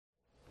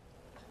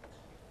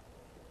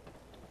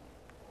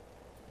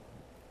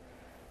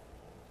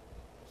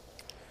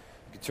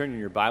Turn in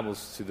your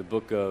Bibles to the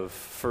book of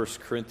 1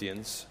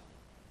 Corinthians.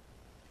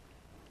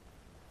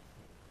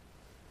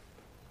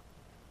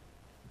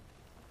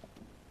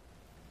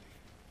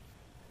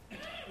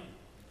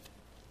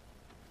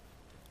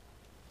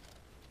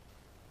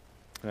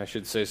 And I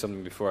should say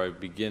something before I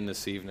begin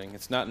this evening.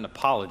 It's not an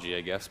apology,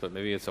 I guess, but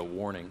maybe it's a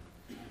warning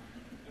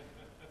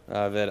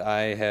that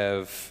I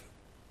have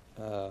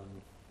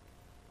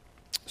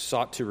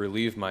sought to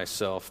relieve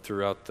myself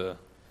throughout the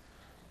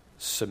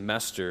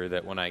semester,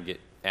 that when I get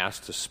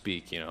asked to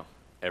speak,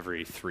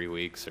 every 3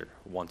 weeks or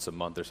once a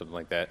month or something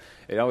like that,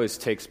 it always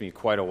takes me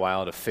quite a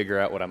while to figure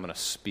out what I'm going to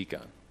speak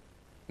on.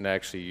 And that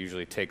actually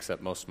usually takes up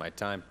most of my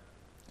time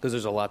because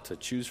there's a lot to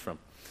choose from.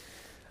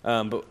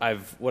 But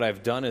what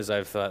I've done is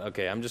I've thought,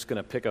 okay, I'm just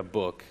going to pick a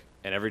book,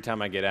 and every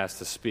time I get asked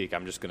to speak,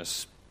 I'm just going to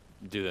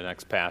do the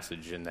next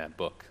passage in that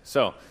book.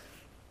 So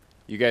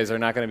you guys are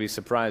not going to be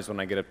surprised when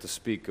I get up to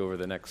speak over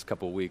the next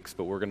couple weeks,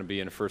 but we're going to be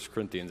in 1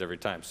 Corinthians every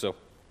time. So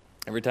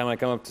every time I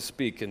come up to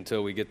speak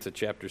until we get to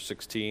chapter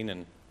 16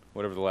 and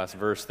whatever the last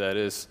verse that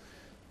is,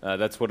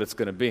 that's what it's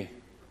going to be.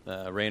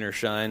 Rain or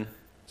shine,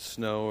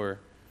 snow or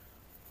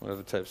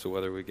whatever types of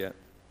weather we get.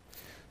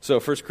 So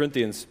 1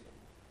 Corinthians,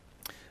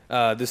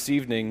 this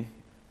evening,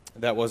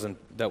 that wasn't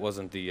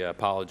the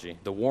apology.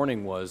 The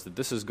warning was that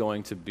this is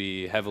going to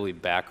be heavily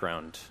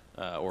background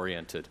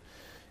oriented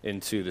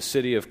into the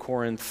city of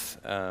Corinth.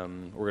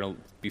 We're going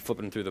to be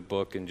flipping through the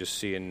book and just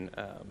seeing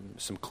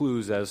some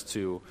clues as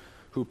to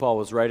who Paul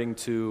was writing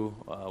to,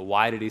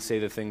 why did he say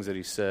the things that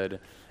he said,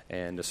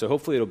 and so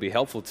hopefully it'll be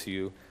helpful to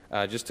you,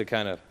 just to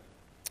kind of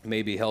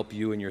maybe help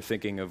you in your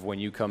thinking of when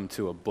you come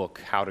to a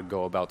book, how to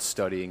go about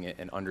studying it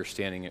and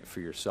understanding it for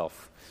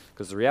yourself.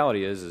 Because the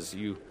reality is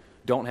you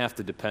don't have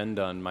to depend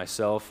on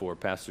myself or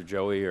Pastor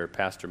Joey or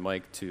Pastor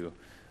Mike to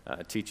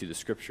teach you the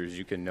Scriptures.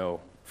 You can know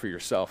for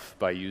yourself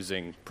by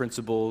using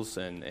principles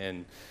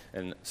and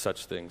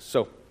such things.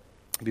 So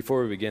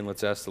before we begin,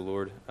 let's ask the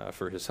Lord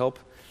for His help,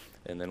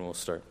 and then we'll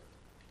start.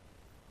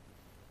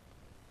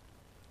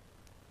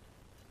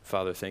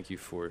 Father, thank you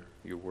for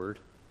your word,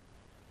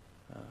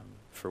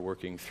 for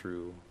working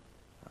through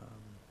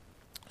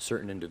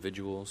certain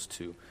individuals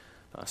to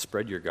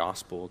spread your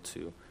gospel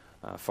to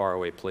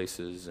faraway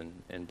places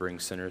and bring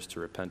sinners to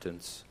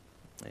repentance.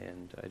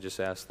 And I just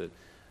ask that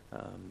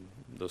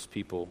those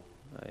people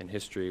in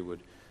history would,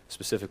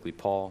 specifically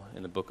Paul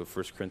in the book of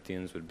 1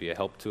 Corinthians, would be a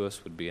help to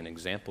us, would be an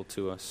example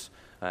to us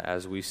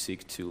as we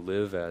seek to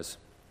live as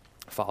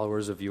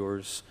followers of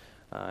yours,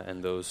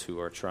 and those who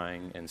are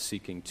trying and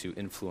seeking to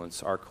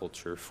influence our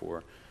culture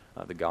for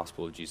the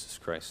gospel of Jesus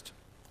Christ.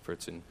 For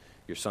it's in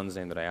your Son's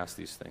name that I ask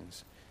these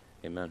things.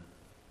 Amen.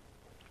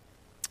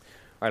 All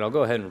right, I'll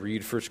go ahead and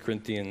read 1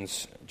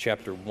 Corinthians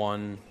chapter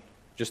 1,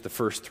 just the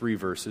first 3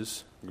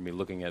 verses. We're going to be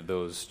looking at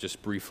those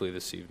just briefly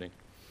this evening.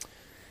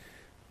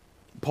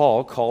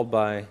 Paul, called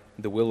by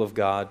the will of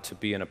God to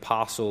be an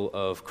apostle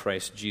of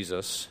Christ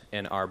Jesus,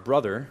 and our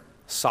brother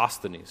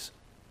Sosthenes,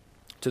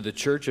 to the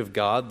church of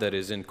God that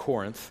is in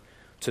Corinth,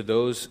 to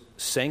those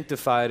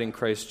sanctified in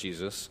Christ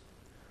Jesus,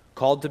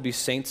 called to be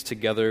saints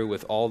together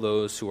with all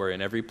those who are in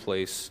every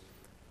place,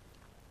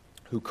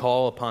 who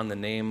call upon the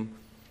name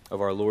of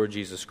our Lord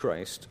Jesus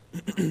Christ,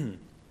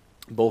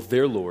 both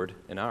their Lord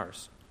and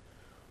ours.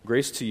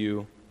 Grace to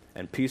you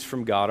and peace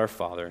from God our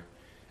Father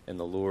and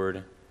the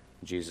Lord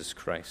Jesus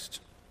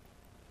Christ.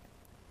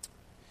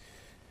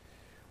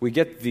 We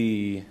get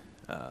the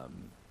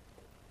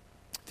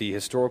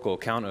historical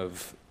account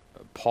of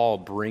Paul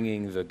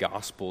bringing the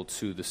gospel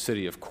to the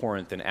city of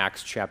Corinth in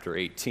Acts chapter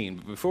 18.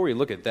 But before we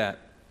look at that,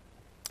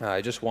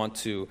 I just want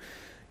to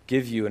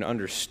give you an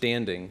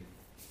understanding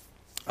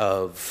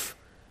of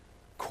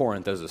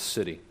Corinth as a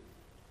city.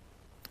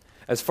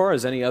 As far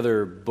as any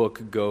other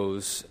book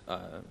goes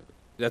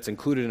that's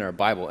included in our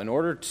Bible, in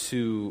order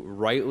to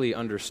rightly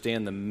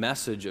understand the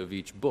message of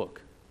each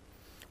book,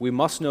 we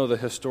must know the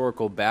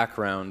historical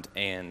background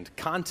and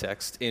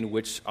context in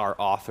which our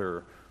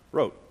author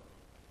wrote.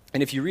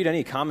 And if you read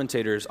any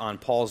commentators on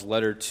Paul's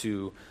letter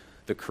to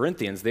the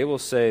Corinthians, they will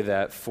say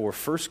that for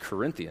 1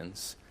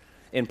 Corinthians,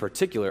 in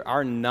particular,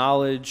 our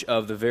knowledge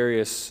of the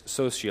various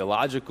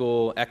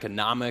sociological,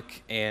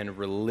 economic, and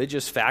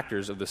religious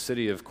factors of the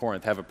city of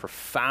Corinth have a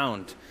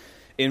profound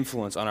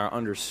influence on our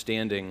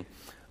understanding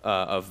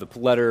of the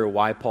letter,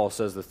 why Paul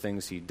says the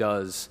things he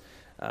does.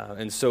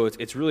 And so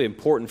it's really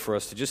important for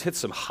us to just hit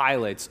some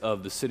highlights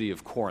of the city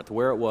of Corinth,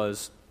 where it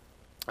was,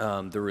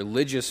 the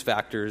religious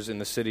factors in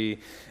the city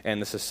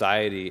and the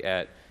society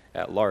at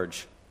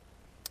large.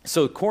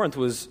 So Corinth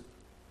was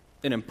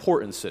an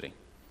important city.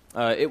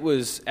 It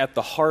was at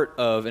the heart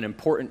of an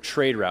important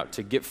trade route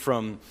to get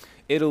from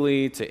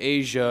Italy to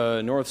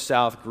Asia, north,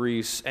 south,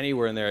 Greece,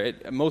 anywhere in there.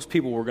 Most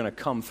people were going to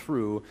come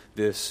through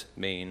this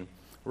main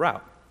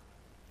route.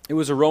 It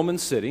was a Roman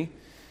city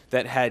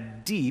that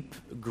had deep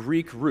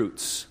Greek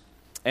roots,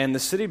 and the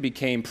city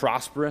became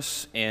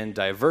prosperous and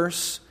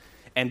diverse.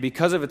 And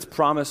because of its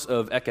promise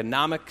of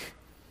economic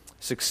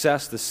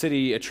success, the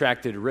city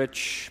attracted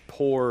rich,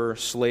 poor,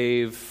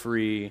 slave,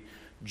 free,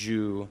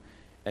 Jew,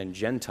 and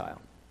Gentile.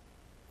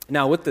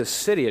 Now, with this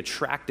city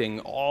attracting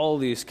all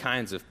these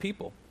kinds of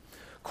people,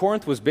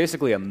 Corinth was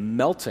basically a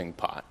melting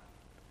pot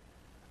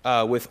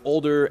with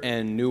older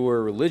and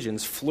newer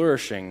religions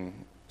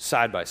flourishing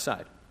side by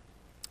side.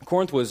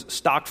 Corinth was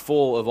stocked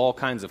full of all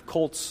kinds of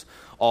cults,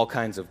 all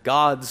kinds of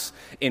gods.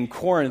 In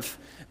Corinth,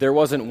 there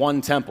wasn't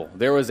one temple.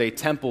 There was a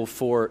temple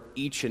for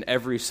each and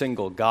every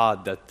single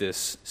god that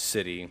this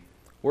city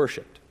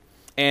worshipped.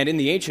 And in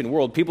the ancient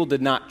world, people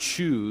did not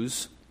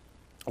choose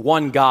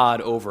one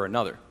god over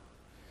another.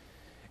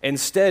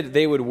 Instead,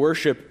 they would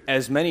worship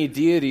as many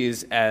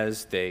deities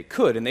as they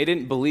could, and they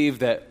didn't believe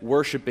that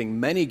worshiping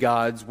many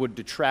gods would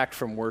detract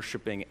from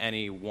worshiping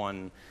any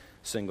one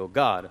single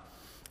god.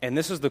 And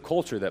this is the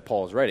culture that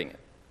Paul is writing in.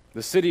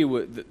 The city,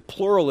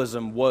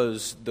 pluralism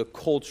was the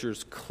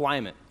culture's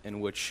climate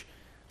in which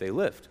they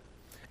lived.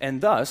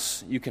 And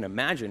thus, you can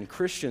imagine,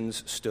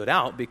 Christians stood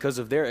out because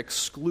of their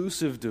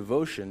exclusive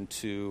devotion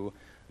to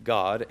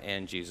God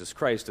and Jesus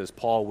Christ, as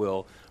Paul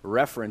will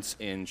reference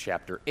in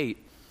chapter 8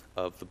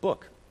 of the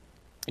book.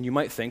 And you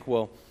might think,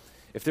 well,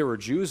 if there were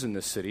Jews in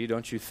this city,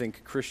 don't you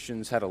think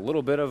Christians had a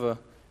little bit of a,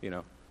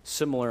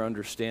 similar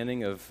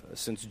understanding of,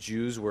 since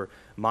Jews were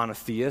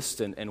monotheists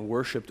and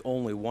worshipped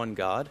only one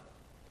God?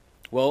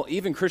 Well,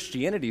 even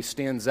Christianity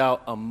stands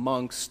out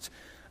amongst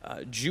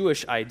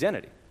Jewish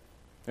identity.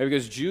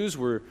 Because Jews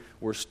were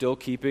still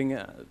keeping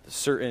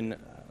certain,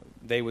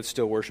 they would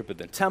still worship at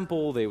the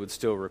temple, they would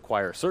still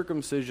require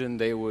circumcision,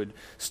 they would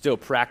still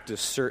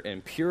practice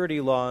certain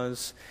purity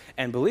laws.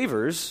 And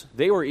believers,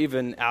 they were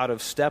even out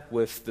of step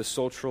with the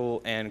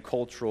social and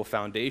cultural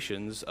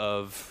foundations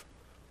of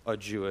a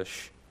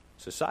Jewish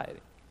society.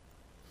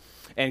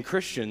 And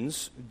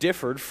Christians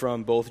differed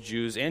from both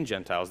Jews and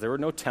Gentiles. There were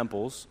no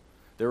temples,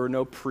 there were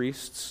no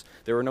priests,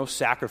 there were no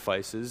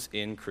sacrifices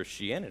in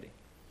Christianity.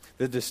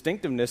 The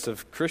distinctiveness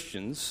of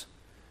Christians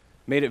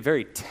made it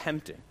very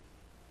tempting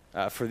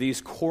for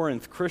these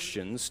Corinth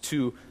Christians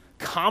to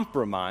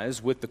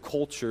compromise with the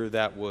culture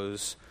that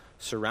was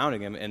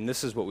surrounding them, and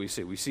this is what we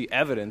see. We see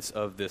evidence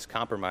of this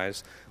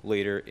compromise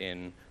later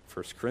in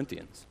 1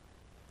 Corinthians.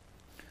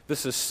 The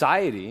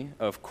society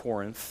of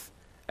Corinth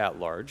at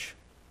large,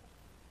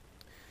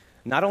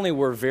 not only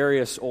were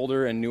various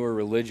older and newer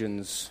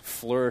religions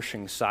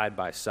flourishing side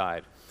by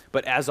side,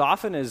 but as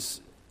often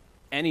as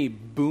any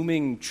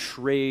booming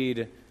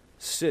trade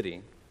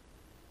city,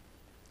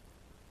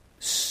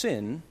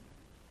 sin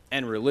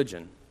and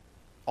religion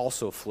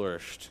also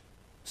flourished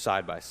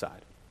side by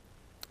side.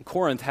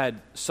 Corinth had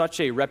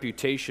such a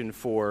reputation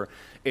for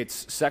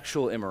its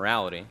sexual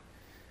immorality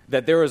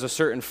that there was a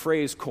certain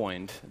phrase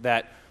coined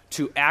that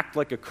to act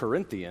like a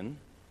Corinthian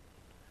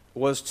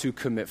was to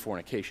commit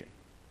fornication.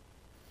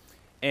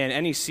 And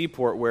any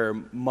seaport where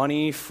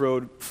money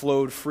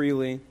flowed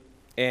freely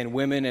and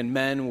women and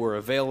men were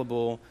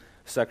available,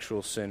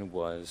 sexual sin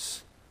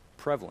was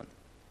prevalent.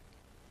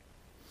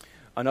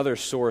 Another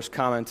source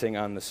commenting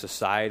on the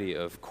society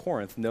of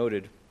Corinth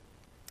noted,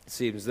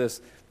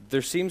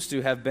 there seems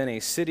to have been a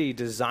city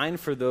designed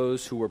for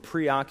those who were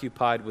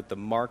preoccupied with the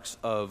marks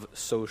of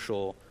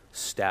social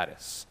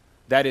status.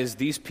 That is,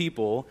 these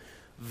people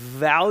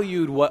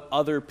valued what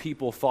other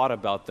people thought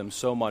about them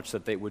so much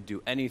that they would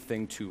do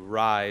anything to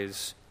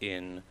rise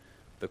in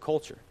the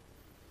culture.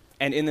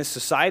 And in this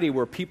society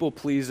where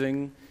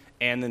people-pleasing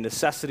and the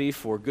necessity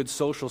for good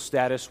social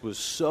status was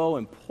so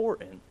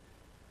important,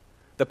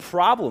 the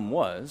problem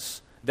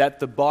was that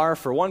the bar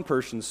for one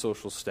person's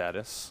social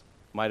status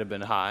might have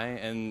been high,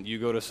 and you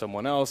go to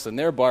someone else, and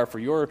their bar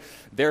for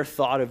their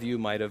thought of you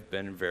might have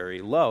been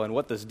very low. And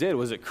what this did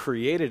was it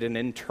created an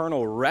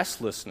internal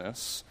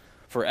restlessness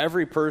for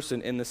every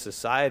person in the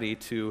society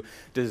to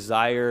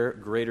desire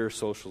greater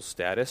social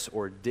status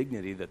or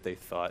dignity that they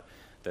thought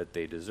that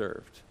they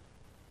deserved.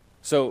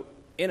 So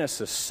in a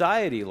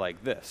society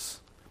like this,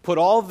 put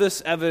all of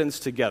this evidence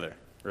together,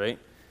 right?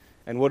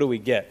 And what do we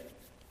get?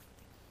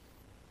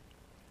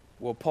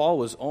 Well, Paul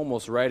was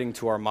almost writing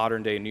to our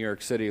modern-day New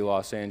York City,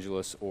 Los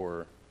Angeles,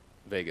 or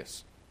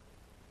Vegas.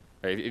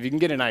 Right? If you can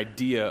get an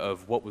idea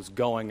of what was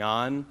going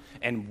on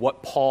and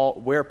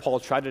where Paul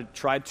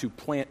tried to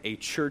plant a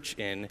church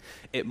in,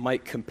 it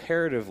might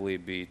comparatively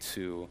be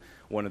to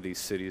one of these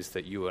cities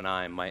that you and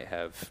I might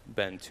have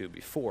been to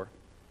before.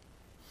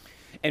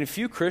 And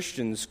few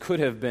Christians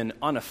could have been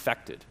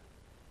unaffected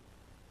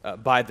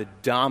by the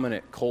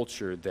dominant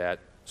culture that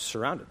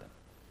surrounded them.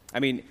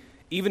 I mean,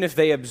 even if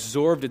they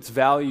absorbed its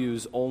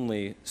values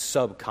only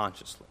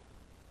subconsciously.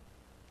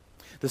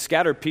 The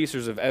scattered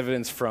pieces of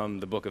evidence from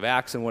the book of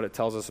Acts and what it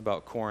tells us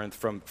about Corinth,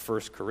 from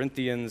 1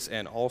 Corinthians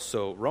and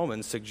also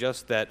Romans,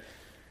 suggest that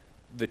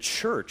the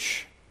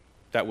church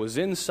that was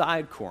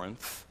inside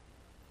Corinth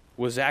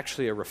was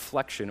actually a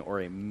reflection or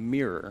a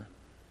mirror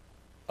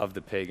of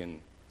the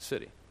pagan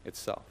city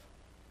itself.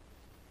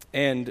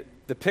 And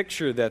the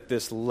picture that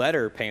this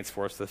letter paints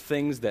for us, the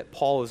things that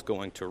Paul is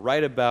going to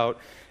write about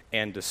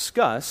and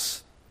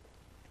discuss,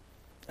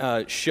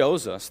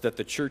 shows us that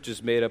the church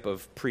is made up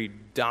of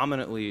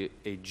predominantly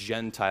a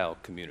Gentile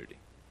community.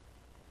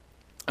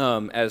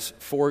 As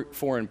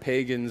foreign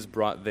pagans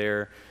brought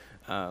their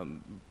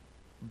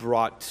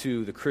brought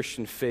to the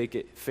Christian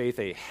faith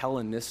a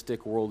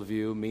Hellenistic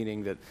worldview,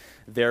 meaning that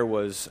there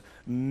was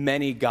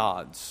many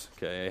gods.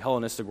 Okay, a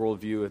Hellenistic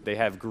worldview, they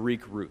have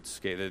Greek roots.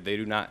 Okay, they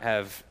do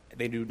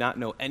not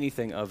know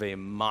anything of a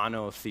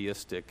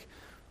monotheistic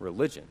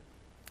religion,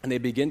 and they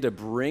begin to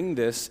bring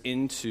this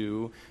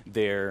into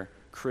their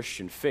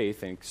Christian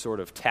faith and sort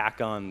of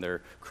tack on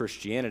their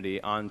Christianity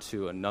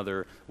onto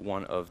another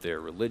one of their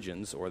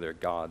religions or their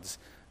gods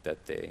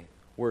that they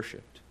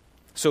worshiped.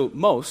 So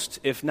most,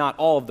 if not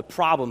all, of the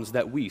problems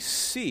that we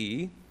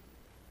see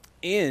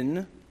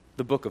in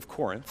the book of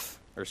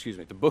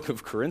the book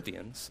of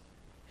Corinthians,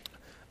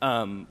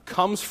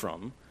 comes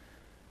from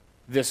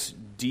this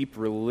deep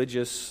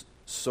religious,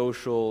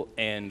 social,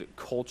 and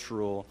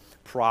cultural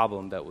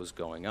problem that was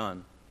going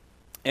on.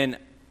 And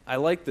I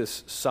like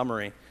this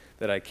summary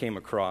that I came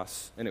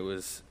across, and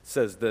it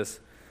says this: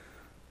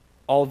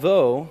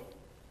 although,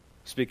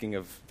 speaking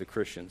of the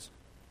Christians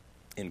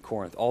in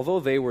Corinth, although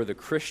they were the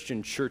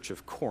Christian church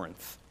of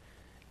Corinth,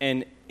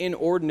 an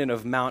inordinate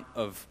amount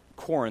of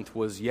Corinth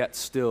was yet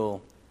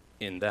still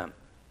in them,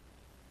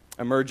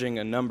 emerging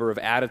a number of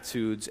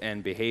attitudes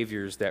and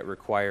behaviors that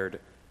required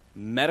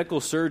medical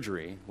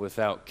surgery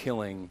without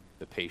killing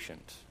the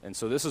patient. And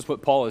so this is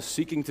what Paul is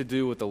seeking to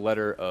do with the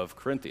letter of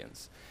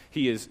Corinthians.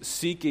 He is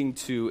seeking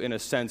to, in a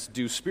sense,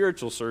 do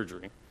spiritual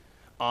surgery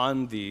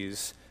on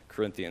these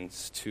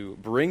Corinthians to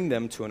bring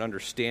them to an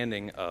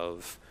understanding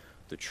of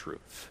the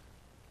truth.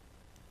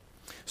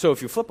 So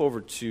if you flip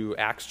over to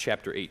Acts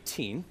chapter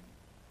 18,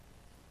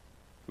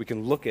 we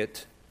can look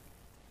at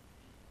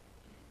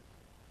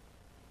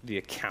the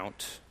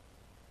account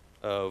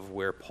of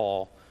where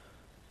Paul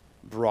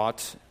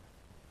brought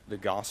the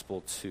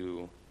gospel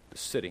to the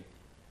city.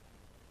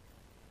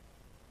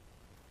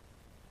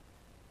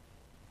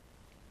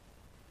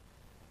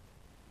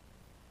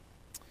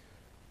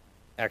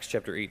 Acts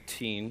chapter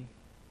 18,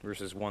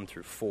 verses 1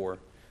 through 4. It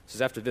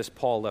says, after this,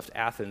 Paul left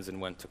Athens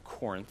and went to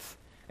Corinth,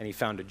 and he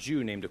found a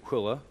Jew named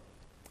Aquila,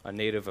 a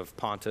native of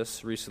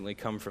Pontus, recently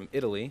come from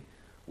Italy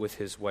with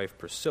his wife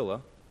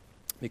Priscilla,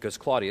 because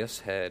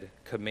Claudius had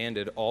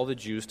commanded all the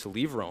Jews to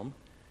leave Rome,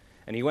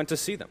 and he went to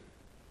see them.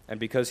 And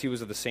because he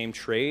was of the same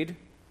trade,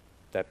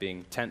 that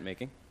being tent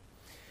making,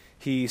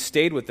 he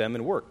stayed with them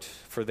and worked,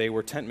 for they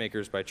were tent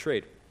makers by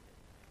trade.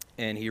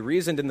 And he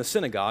reasoned in the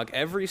synagogue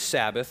every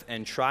Sabbath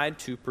and tried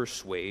to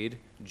persuade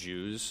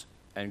Jews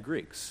and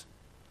Greeks.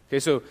 Okay,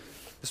 so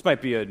this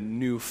might be a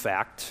new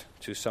fact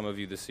to some of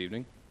you this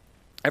evening.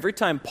 Every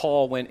time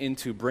Paul went in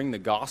to bring the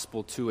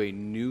gospel to a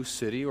new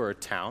city or a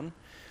town,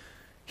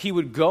 he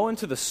would go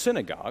into the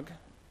synagogue,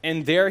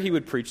 and there he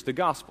would preach the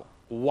gospel.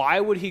 Why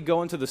would he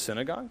go into the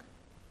synagogue?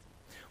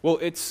 Well,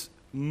 it's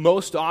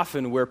most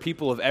often where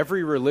people of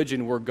every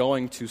religion were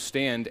going to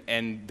stand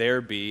and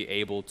there be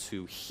able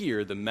to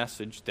hear the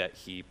message that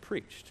he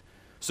preached.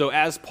 So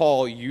as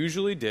Paul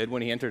usually did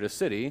when he entered a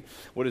city,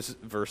 what does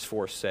verse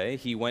 4 say?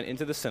 He went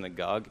into the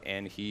synagogue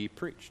and he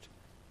preached.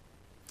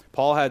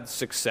 Paul had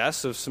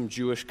success of some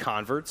Jewish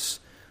converts,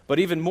 but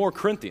even more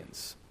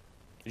Corinthians,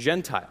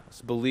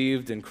 Gentiles,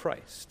 believed in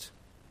Christ.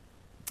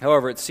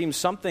 However, it seems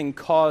something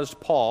caused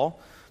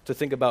Paul to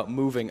think about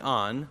moving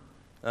on.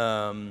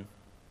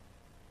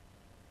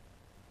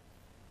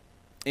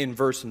 In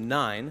verse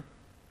 9,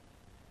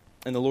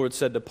 and the Lord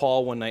said to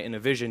Paul one night in a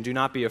vision, do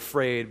not be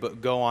afraid, but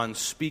go on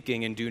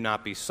speaking and do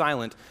not be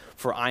silent,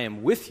 for I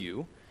am with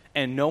you,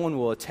 and no one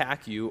will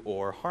attack you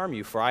or harm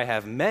you, for I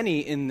have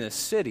many in this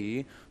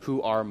city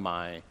who are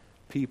my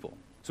people.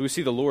 So we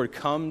see the Lord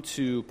come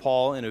to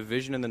Paul in a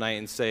vision in the night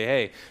and say,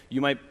 hey, you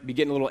might be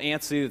getting a little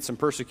antsy that some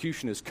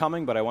persecution is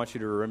coming, but I want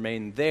you to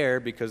remain there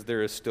because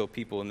there is still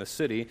people in the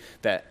city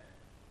that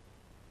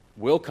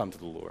will come to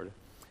the Lord,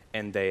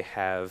 and they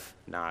have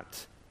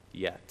not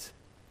yet.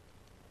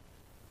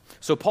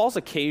 So Paul's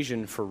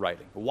occasion for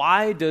writing.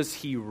 Why does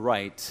he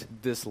write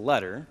this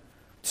letter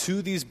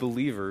to these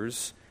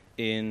believers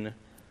in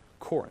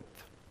Corinth?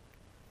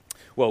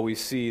 Well, we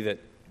see that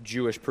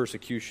Jewish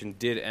persecution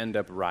did end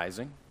up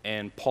rising,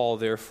 and Paul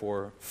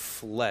therefore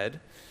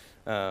fled.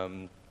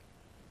 In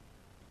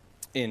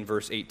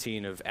verse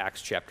 18 of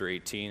Acts chapter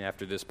 18,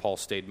 after this, Paul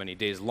stayed many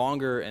days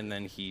longer, and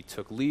then he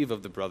took leave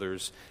of the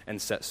brothers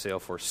and set sail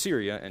for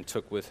Syria and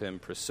took with him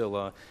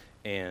Priscilla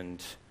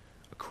and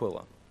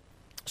Aquila.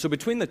 So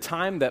between the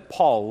time that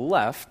Paul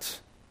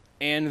left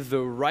and the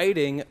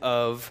writing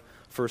of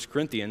 1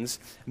 Corinthians,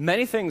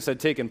 many things had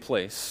taken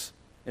place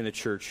in the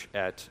church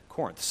at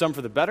Corinth. Some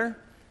for the better,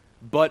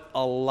 but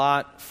a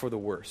lot for the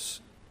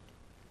worse.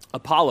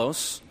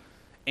 Apollos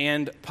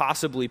and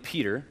possibly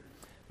Peter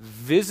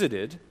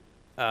visited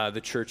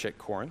the church at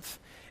Corinth,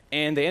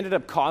 and they ended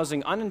up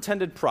causing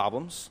unintended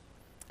problems,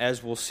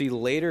 as we'll see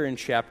later in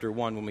chapter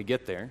 1 when we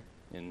get there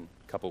in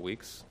a couple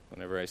weeks,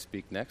 whenever I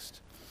speak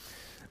next.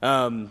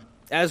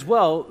 As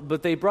well,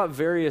 but they brought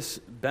various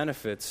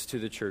benefits to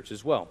the church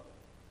as well.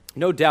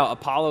 No doubt,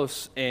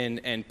 Apollos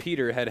and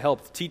Peter had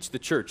helped teach the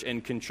church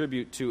and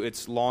contribute to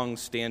its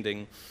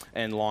long-standing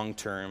and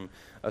long-term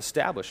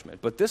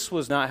establishment. But this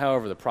was not,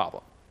 however, the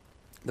problem.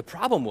 The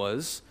problem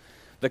was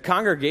The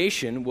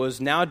congregation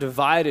was now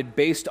divided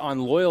based on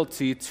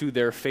loyalty to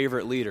their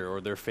favorite leader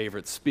or their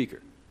favorite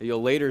speaker.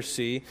 You'll later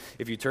see,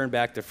 if you turn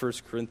back to 1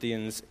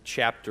 Corinthians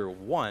chapter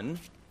 1,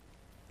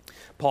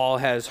 Paul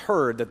has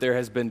heard that there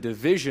has been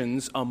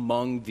divisions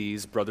among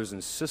these brothers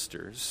and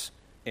sisters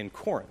in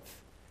Corinth.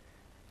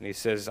 And he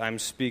says, I'm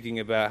speaking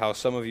about how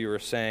some of you are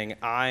saying,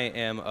 I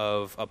am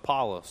of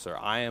Apollos, or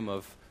I am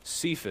of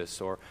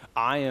Cephas, or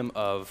I am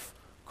of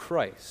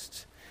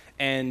Christ.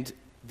 And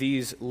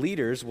these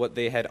leaders, what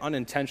they had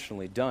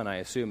unintentionally done, I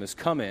assume, is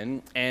come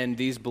in, and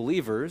these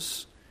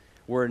believers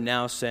were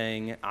now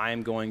saying, I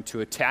am going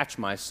to attach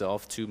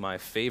myself to my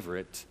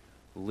favorite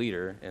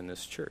leader in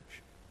this church.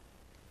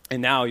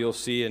 And now you'll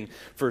see in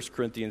 1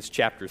 Corinthians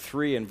chapter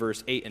 3 and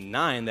verse 8 and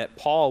 9 that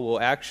Paul will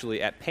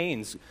actually at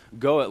pains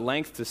go at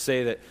length to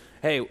say that,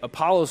 hey,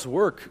 Apollos'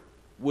 work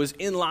was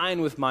in line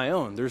with my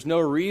own. There's no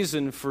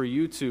reason for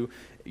you,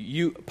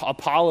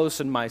 Apollos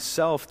and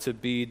myself, to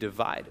be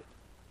divided.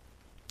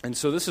 And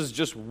so this is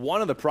just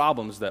one of the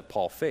problems that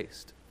Paul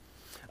faced.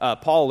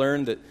 Paul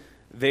learned that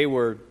they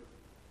were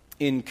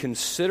in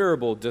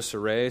considerable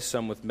disarray,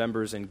 some with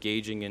members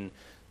engaging in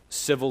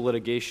civil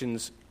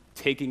litigations,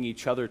 taking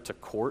each other to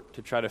court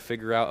to try to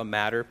figure out a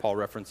matter. Paul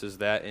references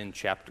that in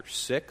chapter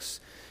 6.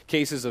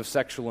 Cases of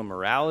sexual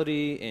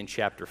immorality in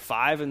chapter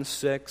 5 and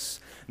 6,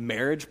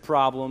 marriage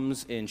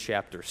problems in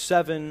chapter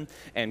 7,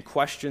 and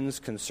questions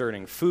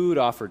concerning food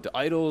offered to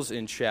idols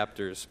in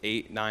chapters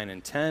 8, 9,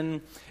 and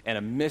 10, and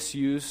a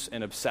misuse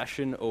and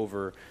obsession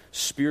over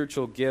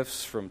spiritual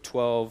gifts from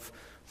 12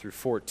 through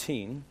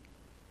 14.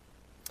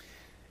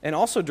 And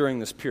also during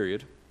this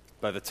period,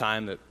 by the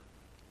time that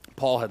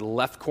Paul had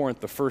left Corinth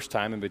the first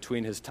time, in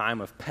between his time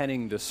of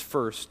penning this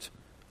first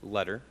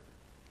letter,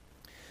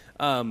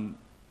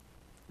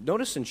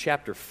 notice in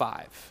chapter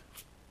 5,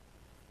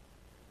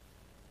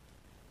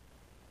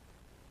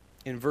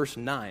 in verse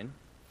 9,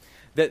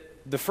 that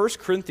the 1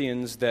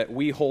 Corinthians that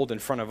we hold in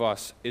front of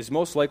us is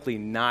most likely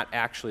not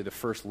actually the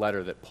first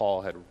letter that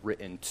Paul had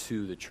written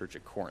to the church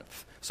at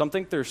Corinth. Some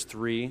think there's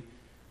 3,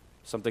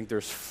 some think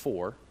there's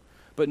 4.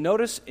 But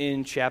notice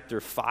in chapter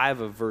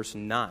 5 of verse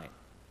 9,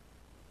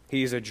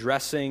 he's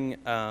addressing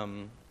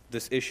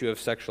this issue of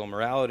sexual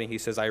immorality. He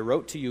says, I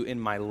wrote to you in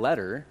my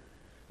letter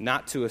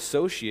not to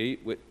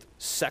associate with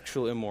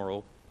sexual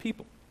immoral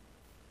people.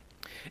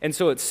 And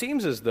so it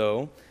seems as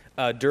though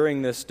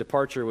during this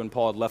departure when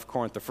Paul had left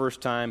Corinth the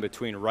first time,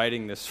 between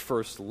writing this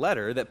first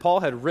letter, that Paul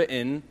had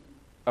written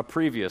a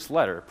previous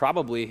letter,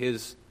 probably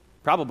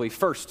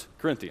 1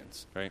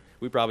 Corinthians, right?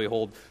 We probably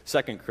hold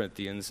 2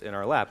 Corinthians in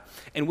our lap,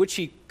 in which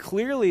he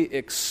clearly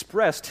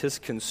expressed his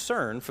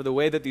concern for the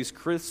way that these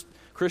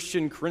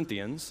Christian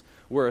Corinthians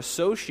were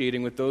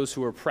associating with those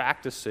who were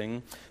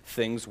practicing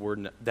things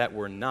that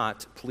were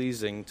not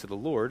pleasing to the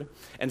Lord,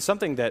 and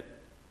something that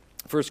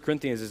 1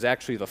 Corinthians is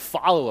actually the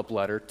follow-up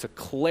letter to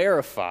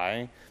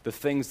clarify the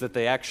things that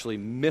they actually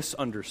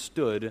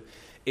misunderstood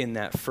in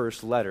that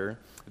first letter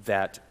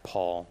that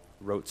Paul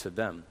wrote to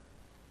them.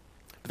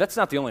 But that's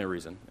not the only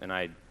reason, and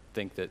I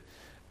think that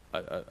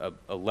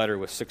a letter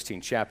with 16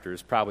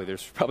 chapters,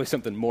 there's probably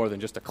something more than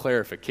just a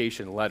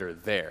clarification letter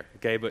there,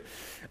 okay? But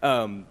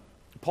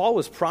Paul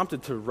was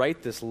prompted to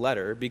write this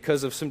letter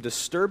because of some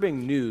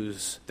disturbing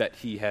news that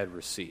he had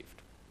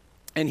received.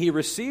 And he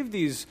received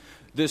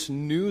this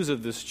news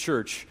of this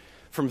church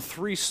from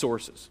 3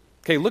 sources.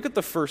 Okay, look at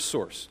the first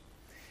source.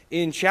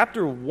 In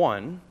chapter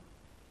 1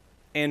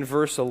 and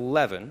verse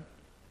 11,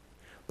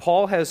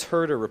 Paul has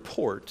heard a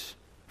report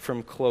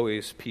from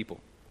Chloe's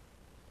people.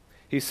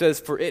 He says,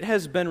 for it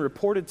has been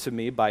reported to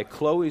me by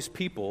Chloe's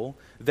people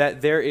that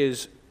there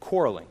is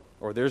quarreling,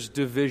 or there's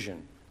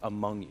division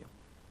among you.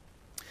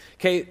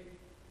 Okay,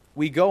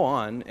 we go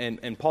on,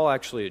 and Paul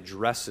actually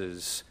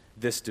addresses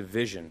this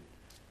division.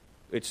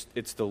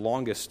 It's the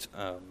longest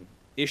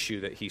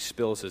issue that he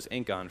spills his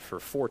ink on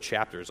for 4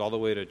 chapters, all the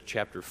way to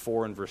chapter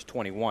 4 and verse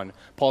 21.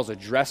 Paul's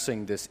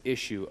addressing this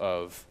issue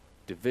of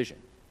division.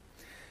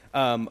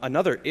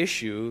 Another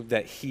issue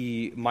that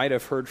he might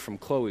have heard from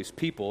Chloe's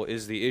people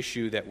is the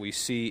issue that we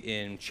see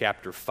in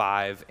chapter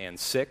 5 and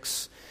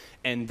 6,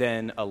 and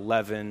then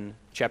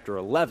chapter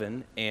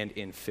 11 and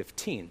in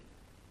 15.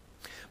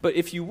 But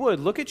if you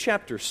would, look at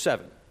chapter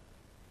 7.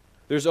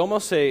 There's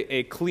almost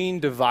a clean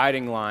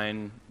dividing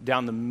line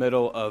down the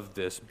middle of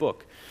this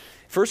book.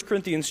 1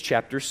 Corinthians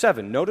chapter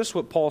 7. Notice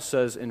what Paul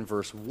says in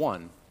verse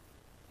 1.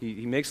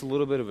 He makes a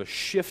little bit of a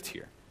shift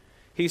here.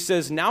 He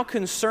says, now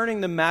concerning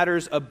the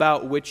matters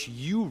about which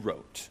you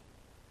wrote.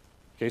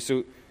 Okay,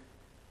 so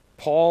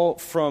Paul,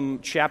 from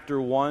chapter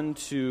 1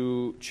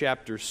 to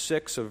chapter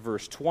 6 of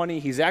verse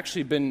 20, he's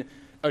actually been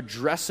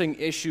addressing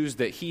issues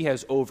that he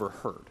has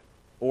overheard.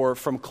 Or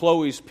from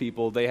Chloe's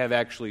people, they have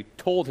actually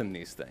told him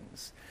these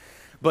things.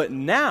 But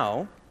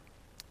now,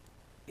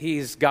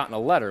 he's gotten a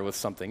letter with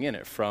something in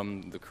it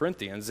from the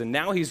Corinthians, and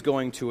now he's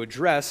going to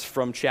address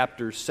from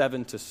chapters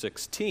 7 to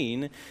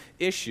 16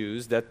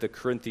 issues that the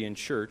Corinthian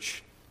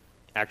church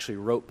actually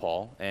wrote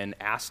Paul and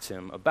asked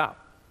him about.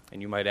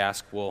 And you might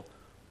ask, well,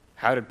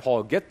 how did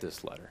Paul get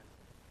this letter?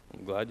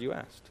 I'm glad you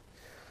asked.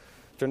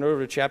 Turn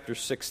over to chapter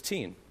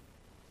 16.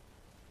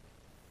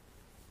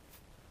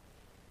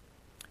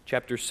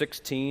 Chapter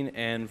 16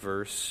 and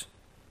verse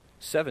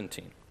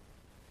 17.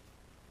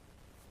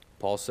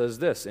 Paul says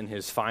this in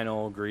his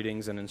final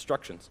greetings and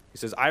instructions. He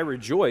says, I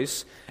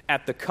rejoice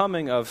at the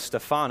coming of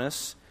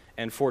Stephanas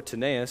and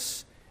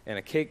Fortunatus and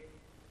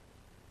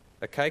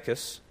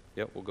Achaicus,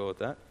 we'll go with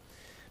that,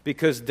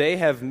 because they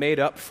have made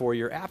up for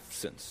your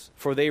absence,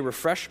 for they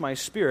refresh my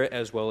spirit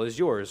as well as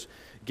yours.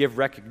 Give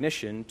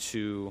recognition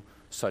to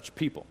such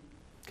people.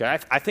 Okay,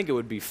 I think it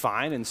would be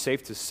fine and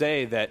safe to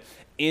say that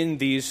in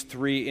these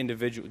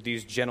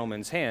these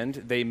gentlemen's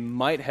hand, they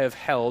might have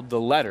held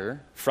the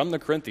letter from the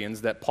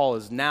Corinthians that Paul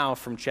is now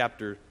from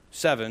chapter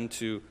 7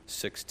 to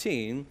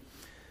 16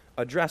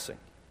 addressing.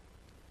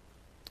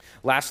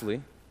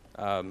 Lastly,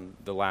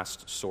 the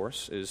last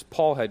source is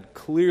Paul had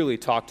clearly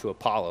talked to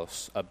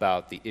Apollos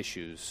about the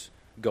issues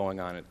going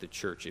on at the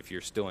church, if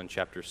you're still in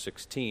chapter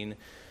 16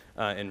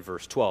 in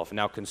verse 12.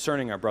 Now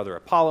concerning our brother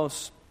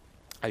Apollos,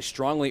 I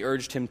strongly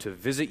urged him to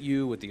visit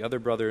you with the other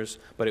brothers,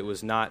 but it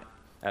was not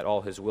at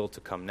all his will to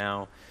come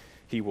now.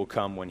 He will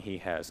come when he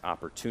has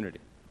opportunity.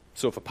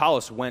 So if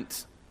Apollos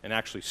went and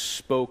actually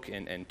spoke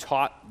and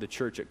taught the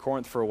church at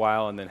Corinth for a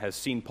while and then has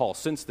seen Paul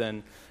since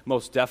then,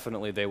 most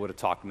definitely they would have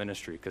talked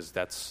ministry, because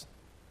that's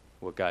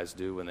what guys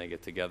do when they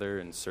get together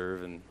and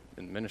serve in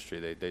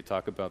ministry. They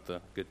talk about the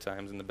good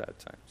times and the bad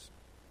times.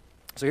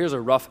 So here's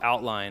a rough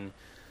outline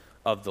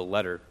of the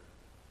letter.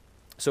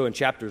 So in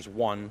chapters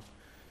 1,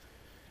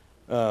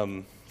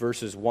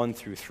 verses 1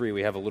 through 3,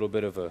 we have a little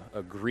bit of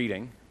a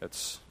greeting.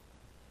 It's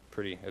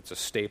a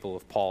staple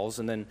of Paul's.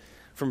 And then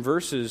from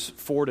verses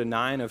 4 to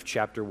 9 of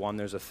chapter 1,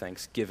 there's a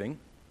thanksgiving.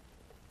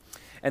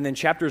 And then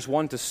chapters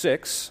 1 to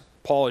 6,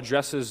 Paul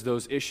addresses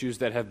those issues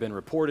that have been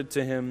reported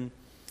to him,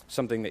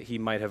 something that he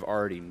might have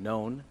already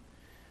known.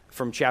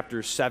 From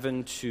chapters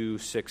 7 to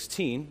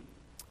 16,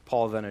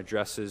 Paul then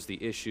addresses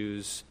the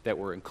issues that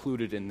were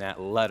included in that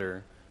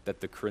letter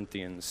that the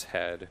Corinthians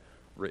had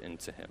written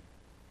to him.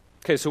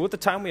 Okay, so with the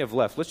time we have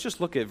left, let's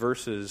just look at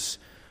verses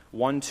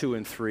 1, 2,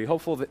 and 3.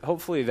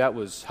 Hopefully that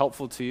was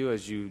helpful to you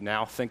as you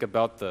now think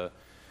about the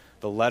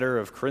letter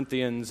of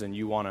Corinthians and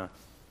you want to,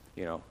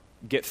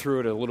 get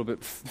through it a little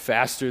bit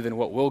faster than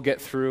what we'll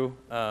get through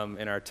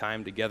in our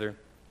time together.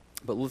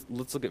 But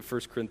let's look at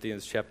 1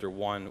 Corinthians chapter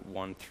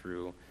 1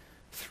 through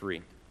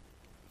 3.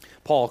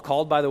 Paul,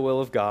 called by the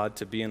will of God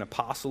to be an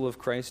apostle of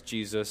Christ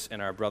Jesus,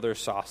 and our brother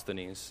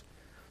Sosthenes,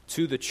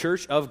 to the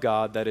church of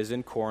God that is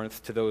in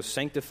Corinth, to those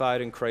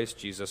sanctified in Christ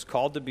Jesus,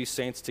 called to be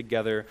saints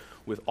together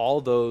with all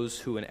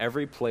those who in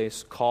every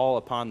place call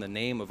upon the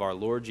name of our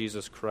Lord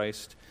Jesus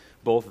Christ,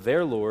 both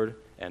their Lord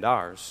and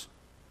ours.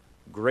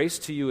 Grace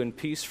to you and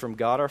peace from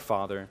God our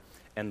Father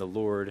and the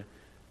Lord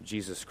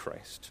Jesus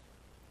Christ.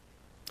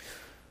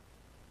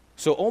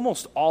 So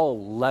almost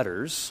all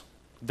letters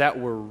that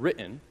were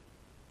written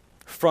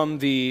from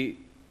the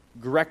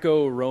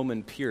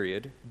Greco-Roman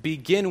period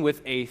begin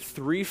with a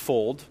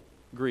threefold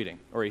greeting,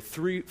 or a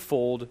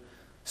threefold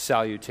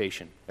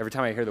salutation. Every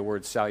time I hear the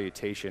word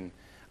salutation,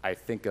 I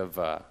think of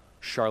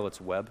Charlotte's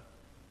Web.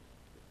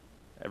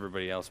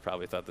 Everybody else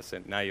probably thought the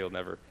same. Now you'll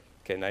never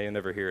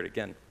hear it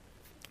again.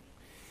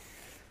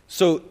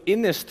 So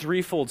in this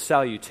threefold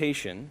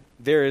salutation,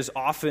 there is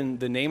often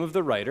the name of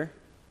the writer,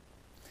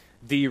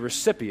 the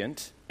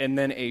recipient, and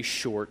then a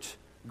short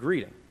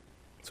greeting.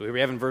 So here we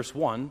have in verse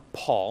 1,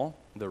 Paul,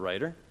 the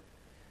writer.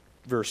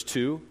 Verse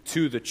 2,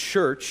 to the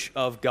church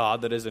of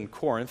God that is in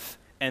Corinth.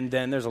 And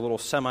then there's a little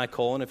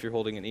semicolon if you're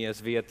holding an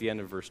ESV at the end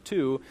of verse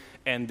 2,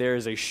 and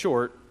there's a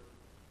short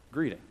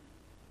greeting.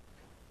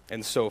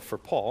 And so for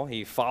Paul,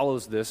 he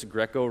follows this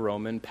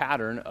Greco-Roman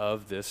pattern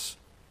of this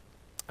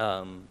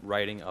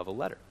writing of a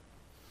letter.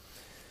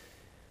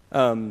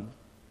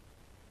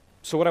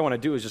 So what I want to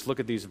do is just look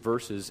at these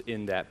verses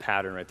in that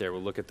pattern right there.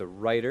 We'll look at the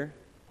writer,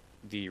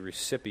 the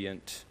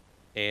recipient,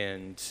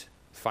 and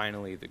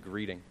finally the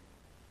greeting.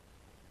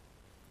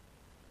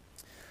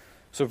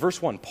 So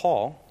verse 1,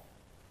 Paul,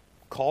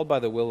 called by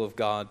the will of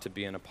God to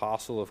be an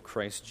apostle of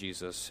Christ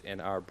Jesus, and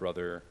our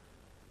brother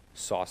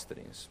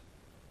Sosthenes.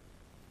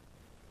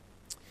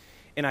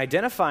 In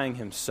identifying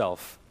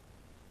himself,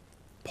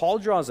 Paul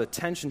draws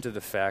attention to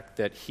the fact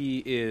that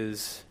he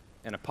is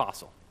an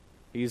apostle.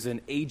 He's an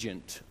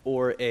agent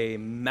or a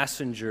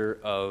messenger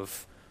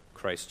of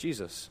Christ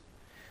Jesus.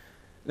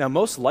 Now,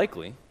 most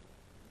likely,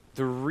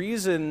 the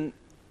reason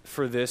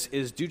for this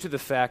is due to the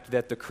fact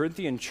that the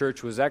Corinthian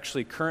church was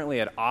actually currently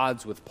at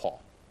odds with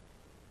Paul.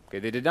 Okay,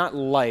 they did not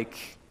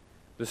like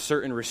the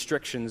certain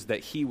restrictions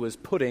that he was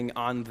putting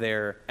on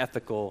their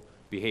ethical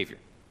behavior.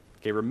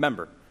 Okay,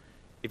 remember,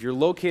 if you're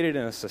located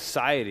in a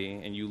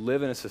society and you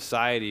live in a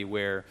society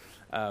where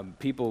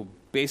people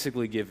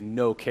basically give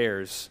no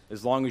cares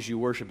as long as you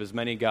worship as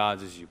many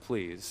gods as you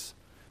please,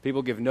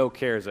 people give no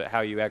cares at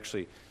how you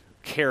actually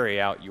carry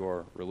out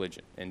your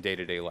religion in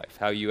day-to-day life,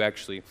 how you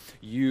actually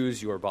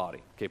use your body.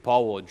 Okay,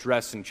 Paul will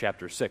address in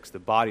chapter 6, the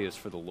body is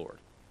for the Lord.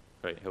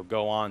 Right? He'll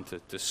go on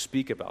to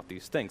speak about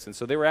these things. And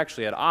so they were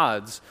actually at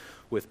odds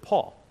with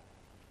Paul.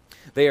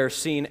 They are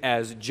seen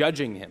as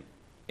judging him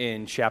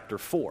in chapter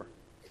 4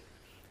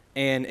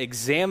 and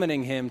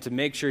examining him to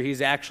make sure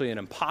he's actually an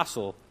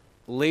apostle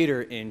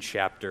later in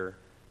chapter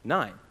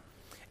 9.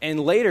 And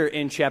later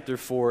in chapter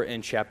 4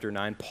 and chapter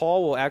 9,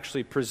 Paul will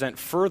actually present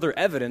further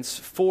evidence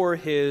for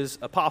his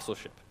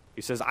apostleship.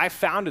 He says, I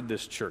founded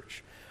this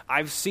church.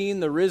 I've seen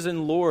the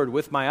risen Lord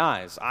with my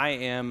eyes. I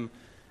am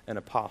an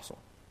apostle.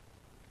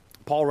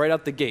 Paul, right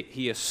out the gate,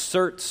 he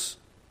asserts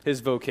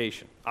his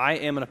vocation. I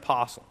am an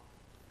apostle.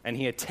 And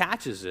he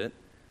attaches it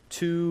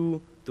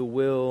to the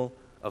will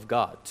of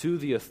God, to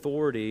the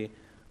authority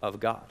of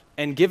God.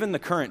 And given the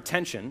current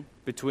tension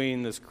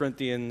between the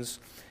Corinthians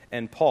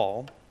and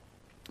Paul's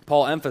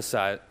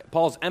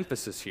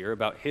emphasis here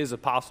about his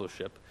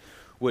apostleship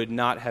would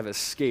not have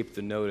escaped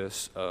the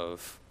notice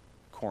of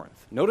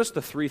Corinth. Notice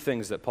the three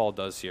things that Paul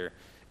does here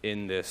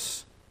in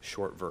this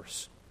short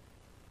verse.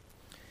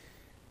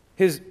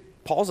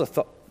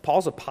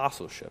 Paul's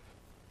apostleship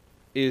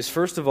is,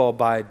 first of all,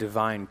 by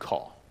divine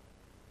call.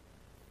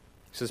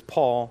 He says,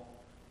 Paul,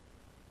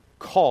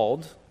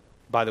 called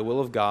by the will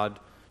of God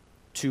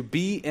to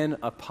be an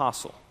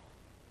apostle.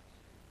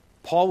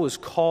 Paul was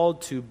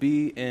called to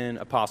be an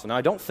apostle. Now,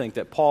 I don't think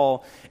that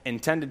Paul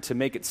intended to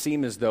make it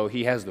seem as though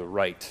he has the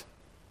right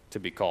to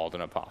be called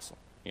an apostle.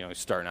 You know, he's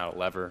starting out a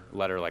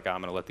letter like,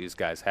 I'm going to let these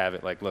guys have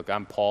it. Like, look,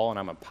 I'm Paul and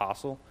I'm an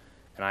apostle,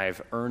 and I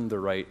have earned the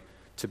right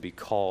to be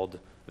called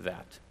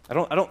that. I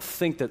don't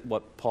think that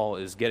what Paul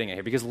is getting at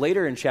here, because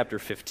later in chapter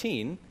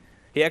 15,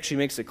 he actually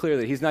makes it clear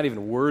that he's not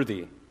even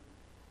worthy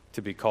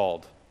to be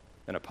called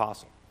an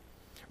apostle.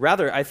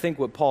 Rather, I think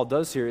what Paul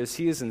does here is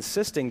he is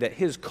insisting that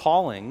his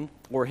calling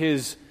or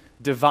his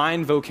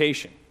divine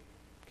vocation,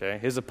 okay,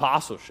 his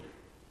apostleship,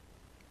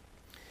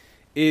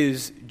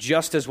 is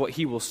just as what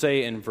he will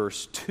say in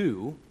verse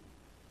 2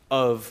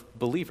 of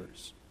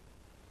believers,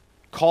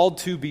 called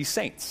to be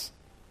saints.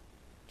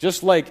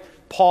 Just like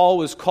Paul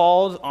was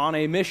called on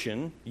a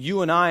mission,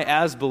 you and I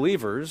as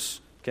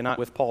believers, cannot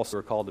with Paul,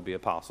 we're called to be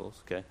apostles,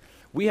 okay?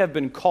 We have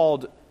been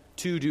called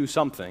to do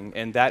something,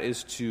 and that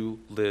is to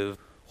live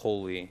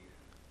holy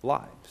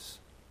lives.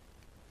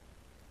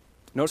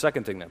 No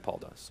second thing that Paul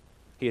does.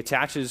 He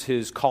attaches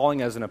his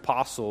calling as an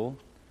apostle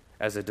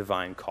as a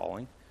divine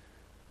calling.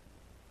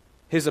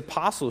 His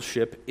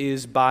apostleship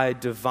is by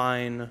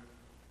divine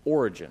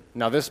origin.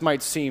 Now, this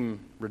might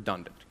seem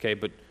redundant, okay,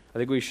 but I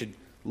think we should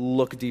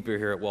look deeper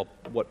here at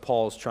what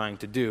Paul's trying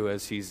to do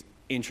as he's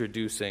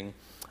introducing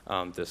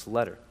this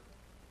letter.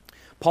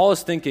 Paul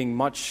is thinking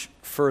much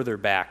further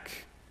back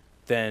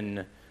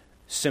than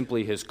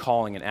simply his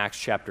calling in Acts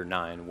chapter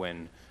 9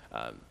 when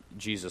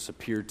Jesus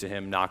appeared to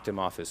him, knocked him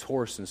off his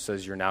horse, and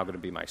says, you're now going to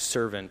be my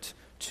servant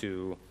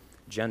to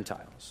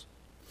Gentiles.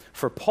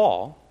 For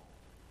Paul,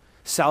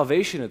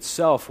 salvation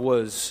itself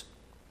was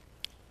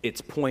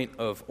its point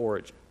of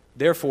origin.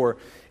 Therefore,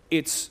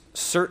 its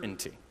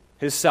certainty,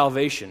 his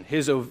salvation,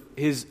 his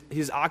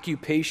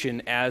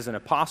occupation as an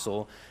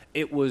apostle,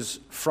 it was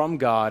from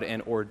God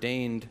and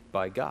ordained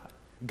by God.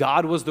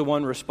 God was the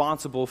one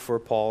responsible for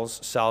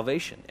Paul's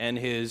salvation and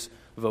his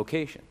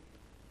vocation.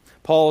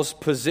 Paul's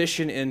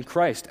position in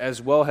Christ,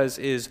 as well as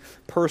his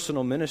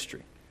personal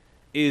ministry,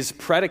 is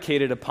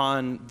predicated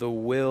upon the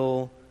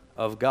will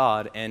of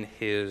God and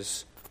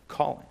his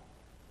calling.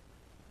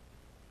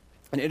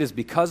 And it is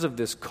because of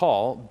this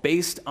call,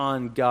 based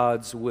on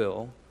God's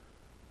will,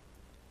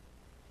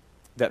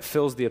 that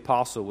fills the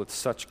apostle with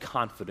such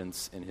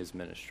confidence in his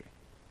ministry.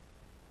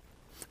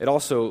 It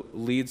also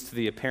leads to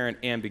the apparent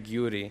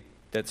ambiguity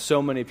that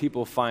so many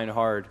people find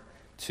hard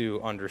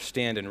to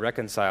understand and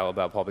reconcile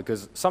about Paul,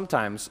 because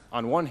sometimes,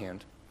 on one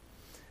hand,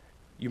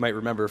 you might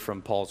remember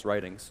from Paul's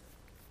writings,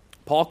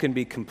 Paul can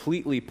be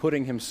completely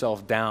putting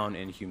himself down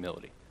in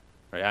humility.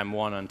 Right? I'm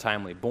one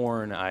untimely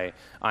born. I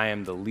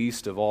am the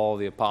least of all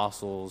the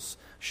apostles.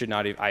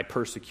 I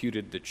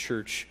persecuted the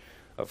church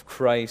of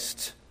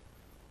Christ.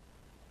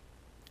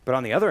 But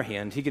on the other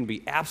hand, he can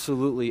be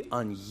absolutely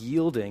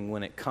unyielding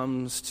when it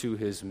comes to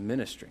his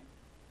ministry.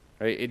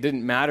 Right? It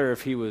didn't matter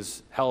if he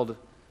was held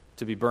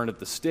to be burned at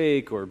the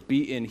stake or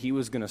beaten. He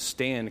was going to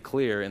stand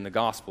clear in the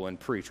gospel and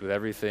preach with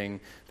everything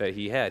that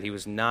he had. He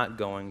was not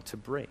going to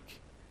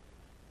break.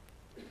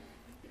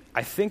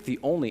 I think the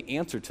only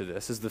answer to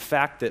this is the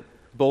fact that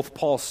both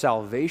Paul's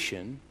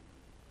salvation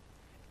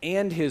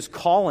and his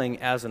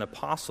calling as an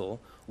apostle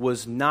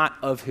was not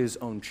of his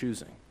own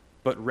choosing,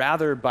 but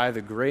rather by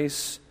the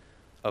grace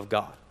of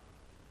God.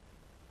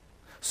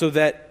 So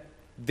that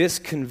this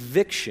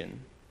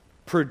conviction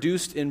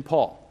produced in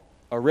Paul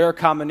a rare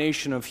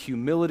combination of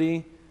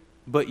humility,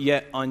 but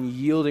yet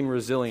unyielding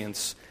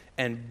resilience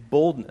and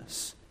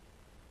boldness,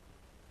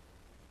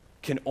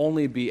 can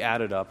only be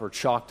added up or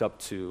chalked up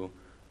to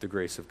the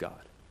grace of God.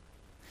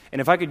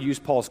 And if I could use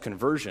Paul's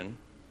conversion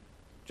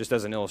just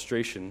as an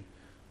illustration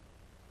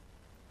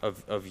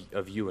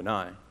of you and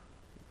I,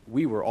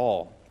 we were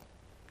all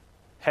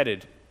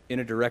headed in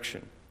a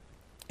direction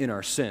in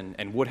our sin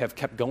and would have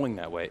kept going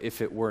that way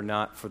if it were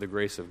not for the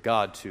grace of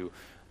God to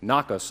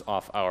knock us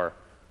off our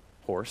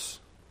horse,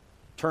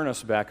 turn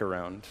us back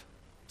around,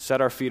 set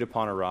our feet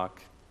upon a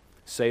rock,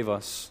 save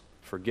us,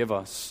 forgive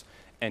us,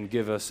 and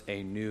give us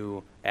a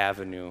new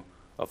avenue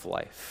of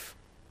life.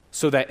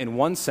 So that in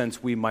one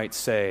sense we might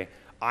say,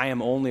 I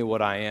am only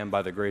what I am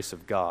by the grace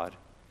of God,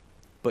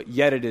 but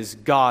yet it is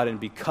God and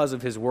because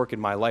of his work in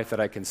my life that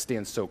I can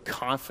stand so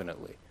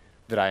confidently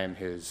that I am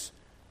his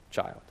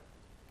child.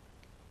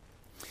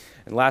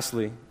 And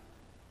lastly,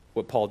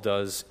 what Paul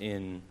does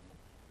in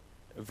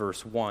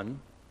verse 1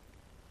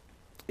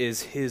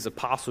 is his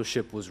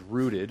apostleship was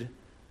rooted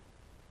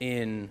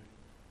in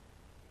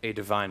a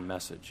divine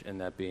message,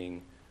 and that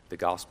being the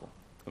gospel.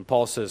 When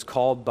Paul says,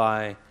 called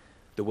by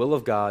the will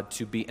of God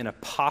to be an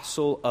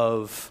apostle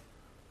of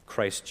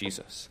Christ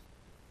Jesus.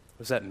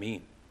 What does that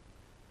mean?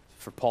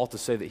 For Paul to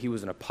say that he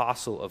was an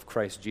apostle of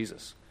Christ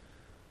Jesus.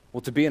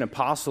 Well, to be an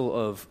apostle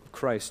of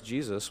Christ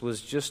Jesus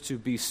was just to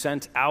be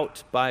sent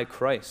out by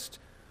Christ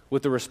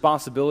with the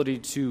responsibility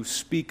to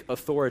speak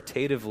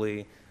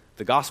authoritatively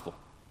the gospel.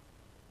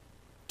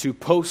 To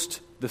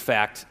post the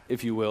fact,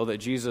 if you will, that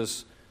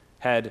Jesus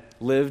had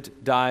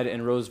lived, died,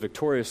 and rose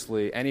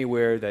victoriously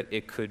anywhere that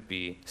it could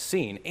be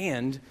seen,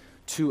 and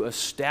to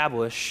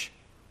establish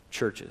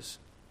churches.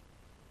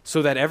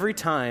 So that every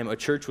time a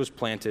church was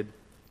planted,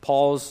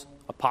 Paul's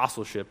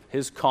apostleship,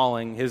 his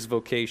calling, his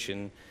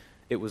vocation,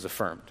 it was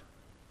affirmed.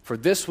 For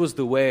this was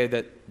the way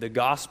that the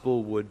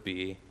gospel would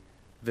be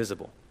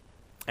visible.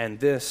 And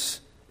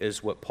this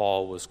is what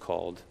Paul was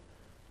called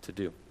to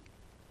do.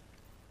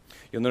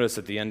 You'll notice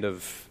at the end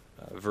of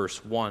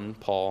verse 1,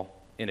 Paul,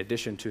 in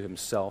addition to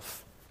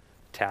himself,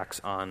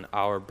 tacks on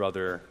our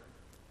brother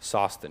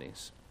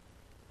Sosthenes.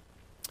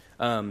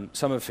 Some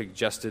have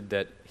suggested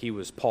that he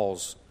was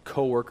Paul's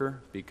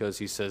co-worker because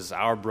he says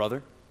our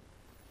brother.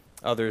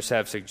 Others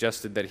have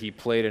suggested that he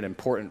played an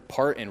important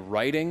part in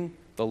writing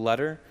the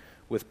letter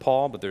with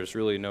Paul, but there's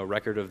really no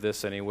record of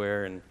this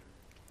anywhere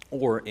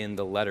or in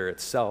the letter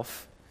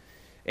itself.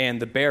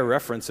 And the bare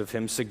reference of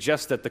him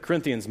suggests that the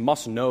Corinthians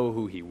must know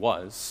who he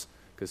was,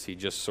 because he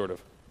just sort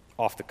of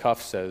off the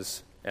cuff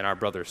says, and our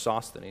brother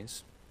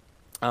Sosthenes.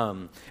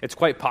 It's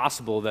quite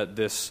possible that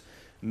this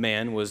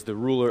man was the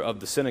ruler of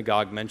the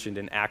synagogue mentioned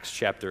in Acts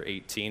chapter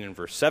 18 and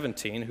verse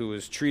 17, who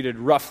was treated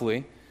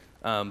roughly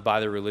by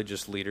the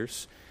religious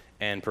leaders,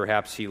 and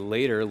perhaps he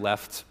later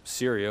left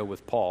Syria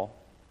with Paul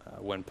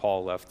when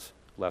Paul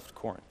left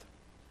Corinth.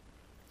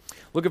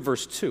 Look at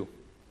verse 2.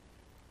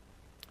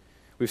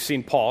 We've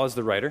seen Paul as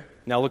the writer.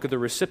 Now look at the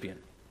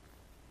recipient,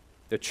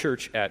 the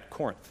church at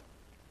Corinth.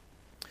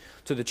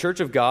 To the church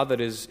of God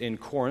that is in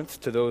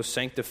Corinth, to those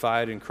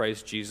sanctified in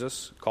Christ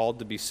Jesus, called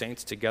to be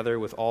saints together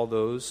with all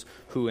those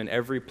who in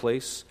every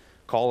place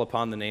call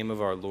upon the name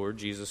of our Lord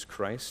Jesus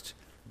Christ,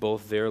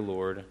 both their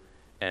Lord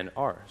and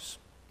ours.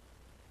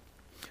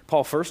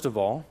 Paul, first of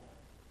all,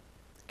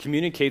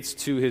 communicates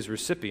to his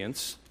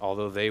recipients,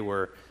 although they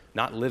were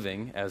not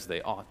living as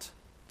they ought,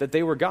 that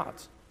they were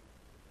God's.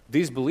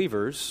 These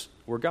believers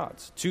were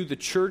God's. To the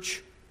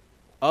church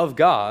of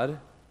God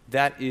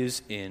that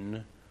is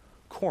in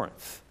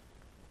Corinth.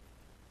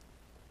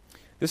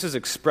 This is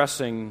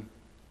expressing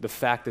the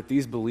fact that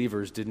these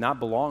believers did not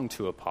belong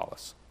to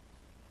Apollos.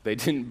 They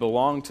didn't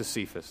belong to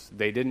Cephas.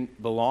 They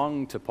didn't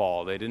belong to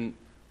Paul. They didn't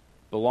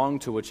belong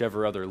to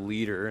whichever other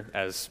leader,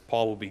 as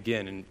Paul will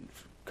begin in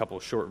a couple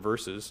of short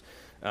verses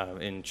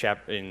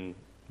in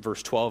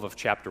verse 12 of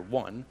chapter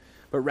 1.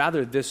 But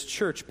rather, this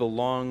church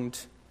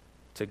belonged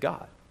to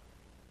God.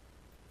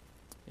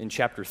 In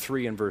chapter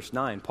 3 and verse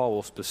 9, Paul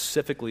will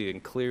specifically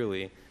and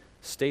clearly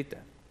state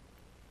that.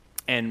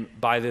 And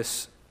by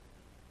this,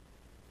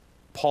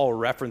 Paul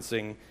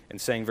referencing and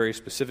saying very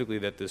specifically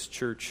that this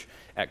church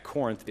at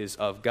Corinth is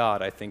of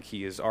God, I think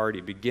he is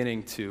already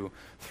beginning to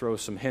throw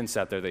some hints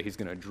out there that he's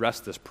going to address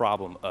this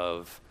problem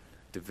of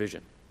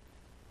division.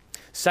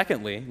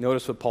 Secondly,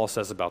 notice what Paul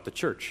says about the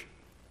church.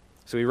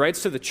 So he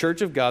writes to the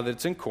church of God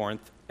that's in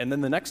Corinth, and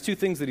then the next two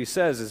things that he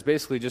says is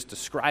basically just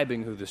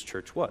describing who this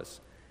church was.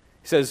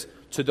 He says,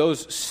 to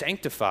those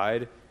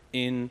sanctified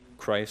in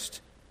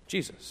Christ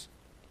Jesus.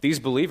 These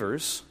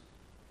believers,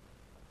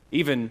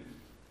 even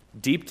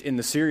deeped in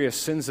the serious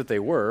sins that they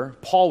were,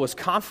 Paul was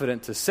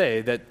confident to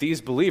say that these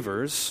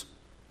believers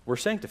were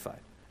sanctified.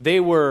 They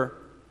were,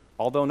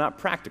 although not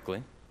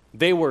practically,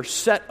 they were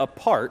set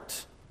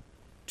apart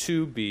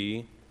to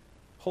be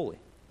holy.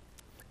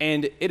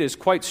 And it is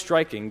quite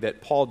striking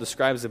that Paul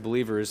describes the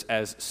believers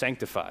as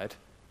sanctified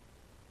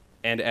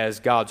and as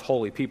God's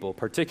holy people,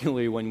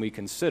 particularly when we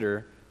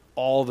consider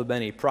all the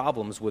many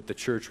problems with the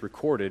church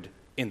recorded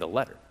in the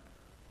letter.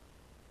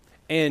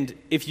 And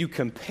if you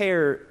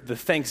compare the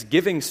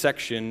Thanksgiving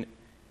section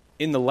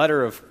in the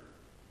letter of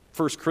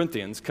 1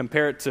 Corinthians,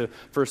 compare it to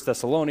 1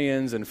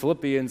 Thessalonians and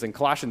Philippians and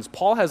Colossians,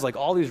 Paul has like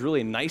all these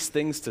really nice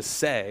things to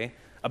say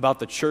about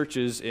the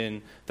churches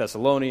in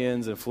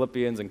Thessalonians and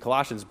Philippians and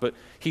Colossians, but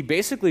he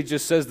basically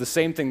just says the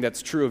same thing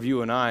that's true of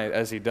you and I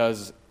as he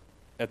does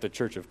at the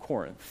church of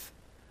Corinth.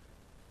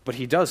 But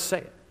he does say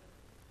it.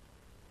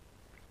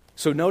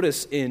 So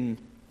notice when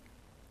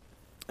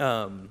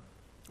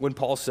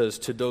Paul says,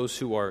 to those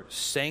who are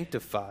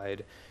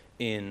sanctified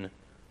in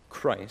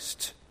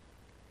Christ,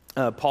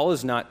 Paul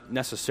is not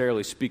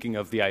necessarily speaking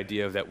of the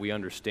idea that we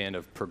understand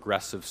of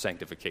progressive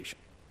sanctification.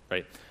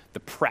 right? The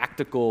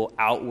practical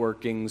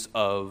outworkings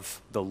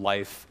of the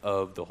life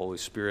of the Holy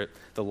Spirit,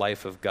 the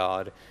life of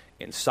God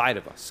inside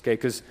of us, okay?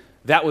 Because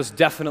that was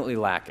definitely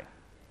lacking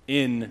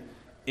in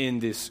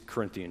this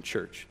Corinthian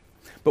church.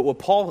 But what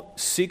Paul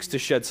seeks to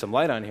shed some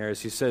light on here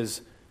is he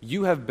says,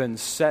 you have been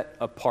set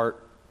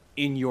apart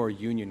in your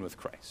union with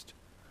Christ.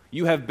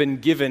 You have been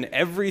given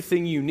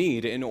everything you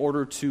need in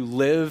order to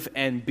live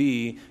and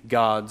be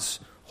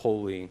God's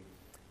holy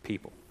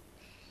people.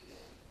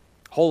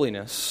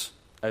 Holiness,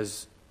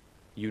 as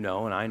you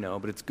know and I know,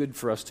 but it's good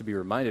for us to be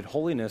reminded,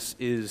 holiness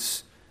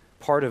is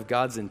part of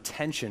God's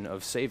intention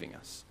of saving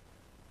us.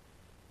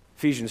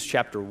 Ephesians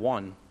chapter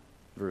 1,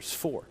 verse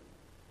 4.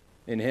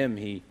 In him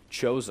he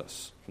chose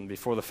us from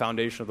before the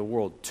foundation of the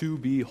world to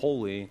be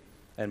holy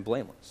and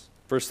blameless.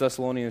 1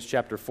 Thessalonians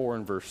chapter 4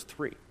 and verse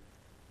 3.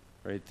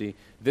 Right?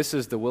 This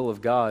is the will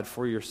of God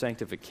for your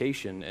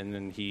sanctification, and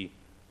then he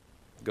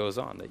goes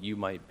on, that you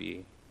might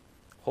be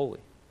holy.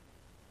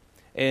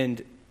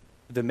 And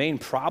the main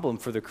problem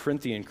for the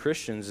Corinthian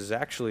Christians is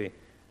actually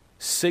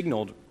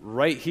signaled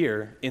right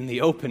here in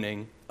the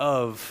opening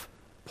of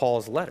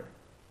Paul's letter.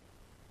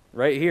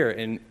 Right here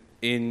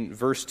in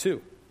verse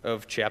 2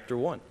 of chapter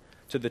 1.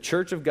 To the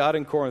church of God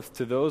in Corinth,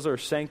 to those who are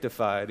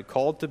sanctified,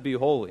 called to be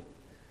holy.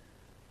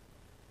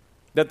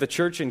 That the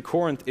church in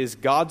Corinth is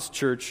God's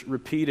church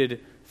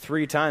repeated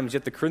 3 times,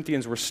 yet the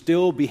Corinthians were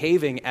still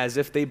behaving as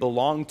if they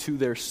belonged to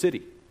their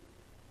city.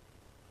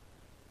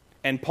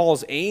 And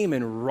Paul's aim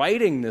in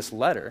writing this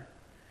letter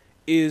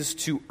is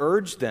to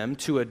urge them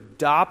to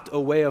adopt a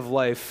way of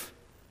life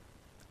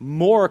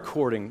more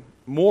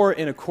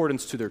in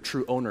accordance to their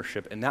true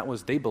ownership, and that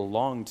was they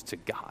belonged to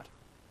God,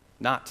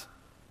 not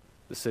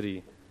the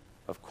city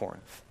of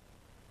Corinth.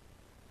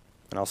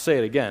 And I'll say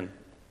it again,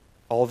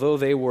 although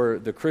they were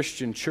the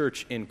Christian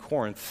church in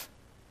Corinth,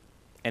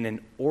 an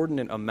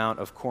inordinate amount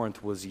of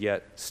Corinth was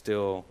yet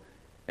still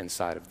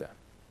inside of them.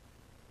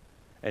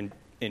 And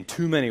in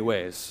too many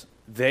ways,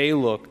 they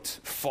looked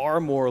far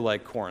more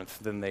like Corinth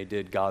than they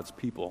did God's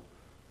people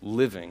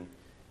living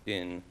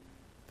in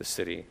the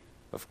city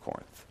of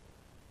Corinth.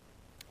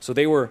 So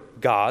they were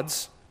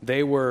God's,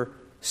 they were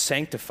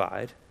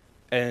sanctified,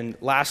 and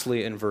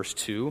lastly in verse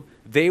 2,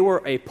 they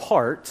were a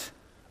part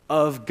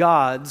of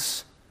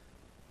God's,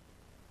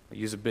 I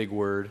use a big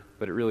word,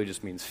 but it really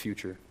just means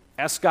future,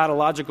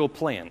 eschatological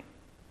plan,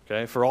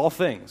 okay, for all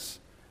things.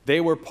 They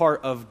were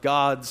part of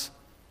God's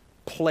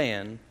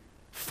plan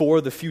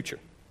for the future.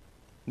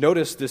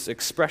 Notice this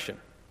expression.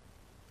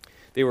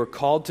 They were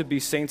called to be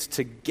saints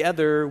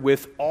together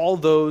with all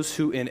those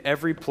who in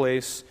every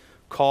place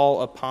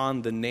call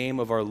upon the name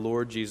of our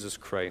Lord Jesus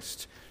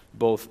Christ,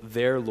 both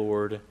their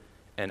Lord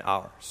and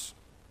ours.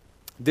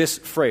 This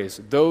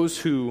phrase, those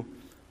who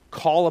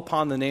call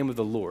upon the name of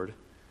the Lord,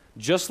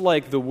 just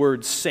like the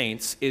word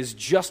saints, is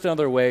just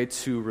another way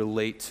to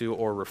relate to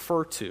or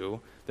refer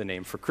to the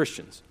name for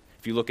Christians.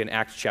 If you look in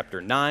Acts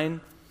chapter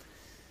 9,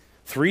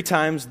 3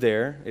 times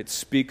there, it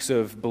speaks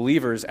of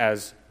believers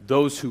as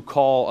those who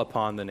call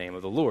upon the name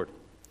of the Lord.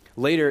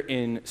 Later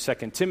in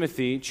 2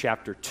 Timothy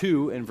chapter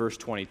 2 and verse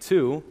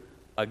 22,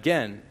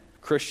 again,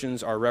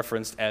 Christians are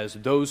referenced as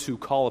those who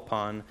call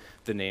upon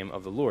the name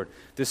of the Lord.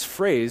 This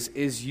phrase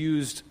is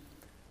used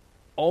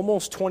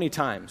almost 20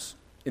 times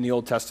in the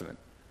Old Testament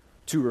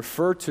to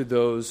refer to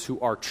those who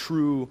are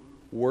true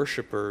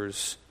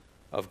worshipers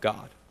of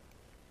God.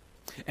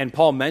 And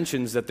Paul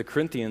mentions that the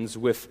Corinthians,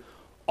 with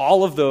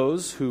all of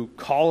those who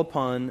call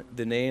upon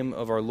the name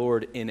of our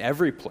Lord in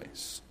every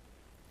place.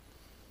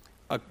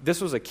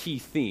 This was a key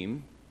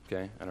theme,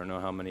 okay? I don't know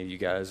how many of you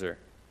guys are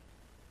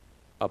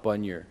up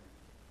on your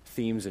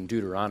themes in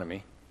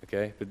Deuteronomy,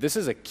 okay? But this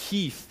is a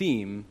key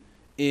theme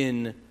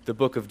in the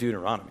book of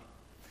Deuteronomy.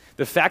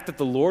 The fact that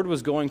the Lord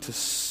was going to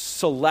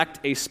select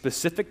a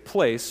specific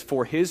place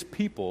for his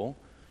people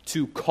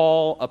to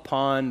call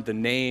upon the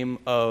name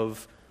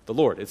of the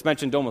Lord. It's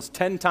mentioned almost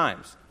 10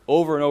 times,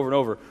 over and over and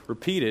over,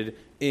 repeated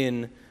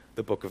in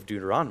the book of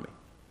Deuteronomy.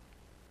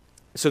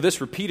 So this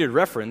repeated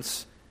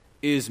reference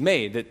is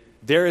made that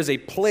there is a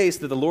place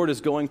that the Lord is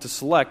going to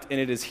select, and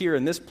it is here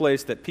in this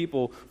place that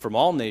people from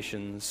all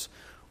nations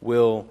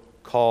will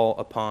call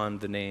upon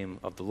the name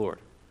of the Lord.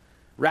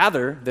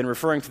 Rather than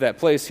referring to that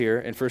place here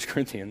in 1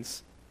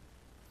 Corinthians,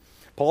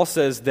 Paul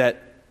says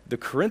that the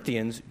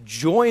Corinthians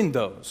join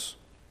those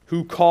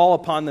who call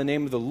upon the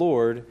name of the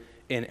Lord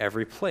in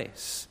every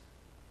place.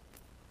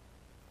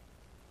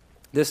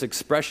 This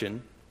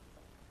expression,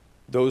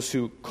 those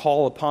who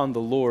call upon the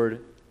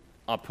Lord,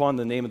 upon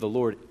the name of the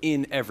Lord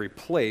in every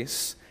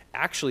place,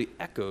 actually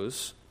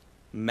echoes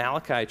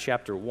Malachi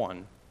chapter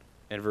 1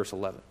 and verse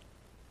 11.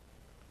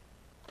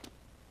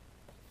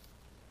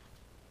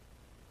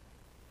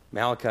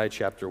 Malachi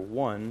chapter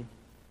 1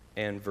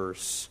 and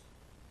verse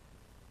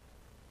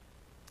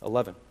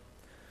 11.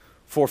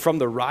 For from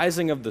the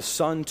rising of the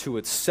sun to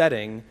its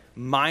setting,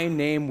 my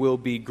name will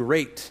be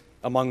great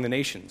among the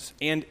nations,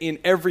 and in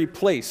every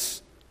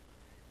place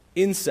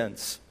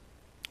incense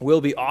will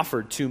be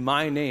offered to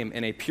my name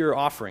in a pure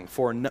offering,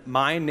 for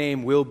my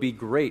name will be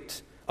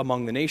great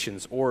among the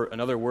nations, or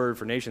another word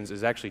for nations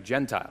is actually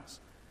Gentiles.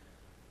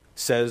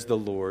 says the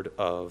Lord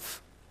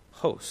of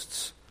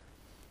hosts.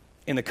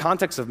 In the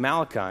context of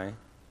Malachi,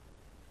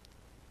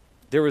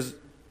 the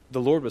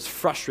Lord was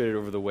frustrated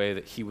over the way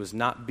that he was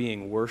not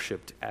being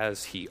worshiped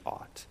as he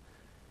ought.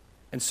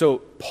 And so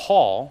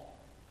Paul,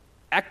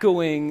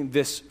 echoing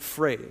this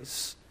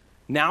phrase,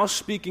 now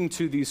speaking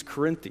to these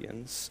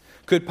Corinthians,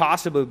 could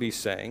possibly be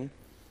saying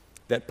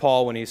that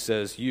Paul, when he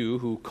says, "You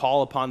who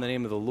call upon the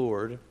name of the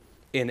Lord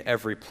in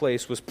every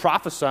place," was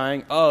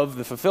prophesying of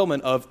the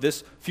fulfillment of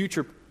this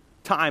future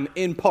time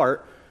in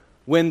part,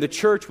 when the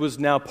church was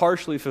now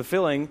partially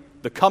fulfilling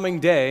the coming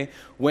day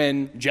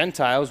when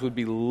Gentiles would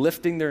be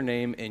lifting their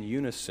name in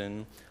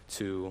unison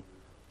to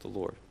the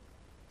Lord.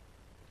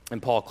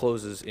 And Paul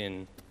closes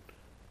in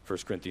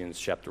 1 Corinthians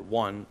chapter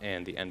 1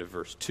 and the end of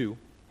verse 2.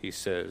 He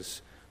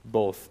says,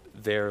 "Both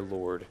their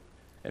Lord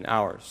and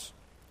ours."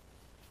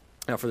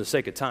 Now, for the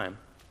sake of time,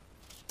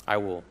 I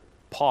will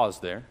pause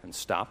there and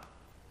stop.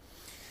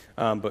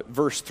 But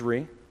verse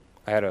 3,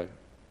 I had a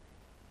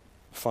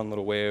fun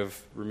little way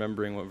of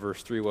remembering what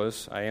verse 3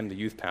 was. I am the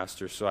youth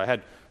pastor, so I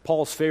had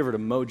Paul's favorite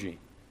emoji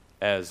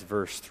as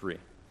verse 3.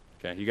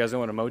 Okay, you guys know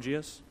what emoji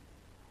is?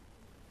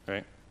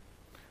 Right?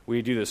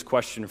 We do this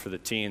question for the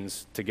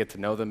teens to get to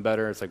know them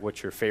better. It's like,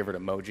 what's your favorite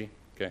emoji?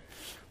 Okay.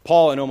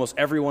 Paul, in almost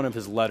every one of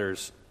his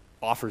letters,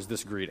 offers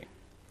this greeting: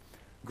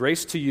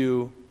 "Grace to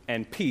you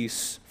and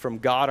peace from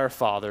God our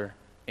Father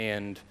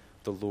and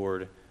the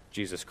Lord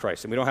Jesus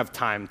Christ." And we don't have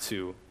time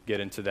to get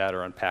into that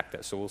or unpack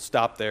that, so we'll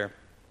stop there.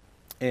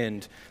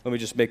 And let me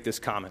just make this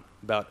comment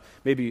about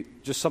maybe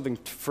just something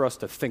for us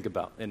to think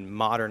about in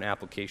modern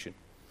application.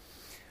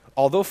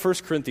 Although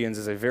 1 Corinthians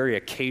is a very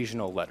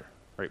occasional letter,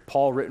 right?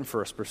 Paul written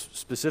for a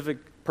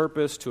specific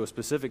purpose to a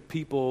specific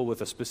people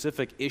with a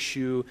specific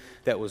issue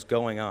that was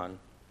going on,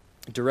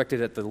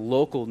 directed at the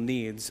local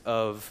needs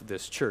of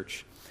this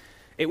church,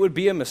 it would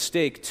be a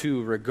mistake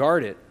to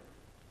regard it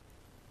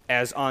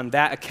as, on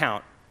that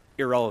account,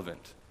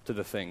 irrelevant to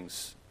the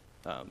things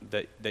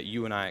that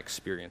you and I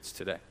experience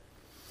today.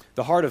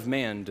 The heart of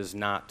man does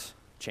not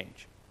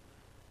change.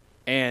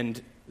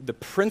 And the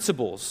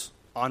principles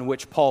on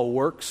which Paul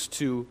works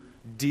to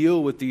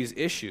deal with these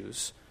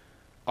issues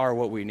are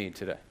what we need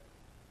today.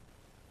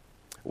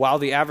 While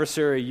the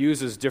adversary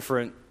uses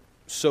different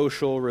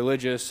social,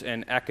 religious,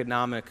 and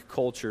economic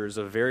cultures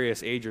of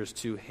various ages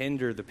to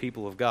hinder the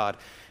people of God,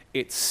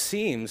 it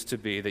seems to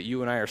be that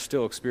you and I are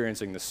still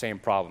experiencing the same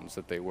problems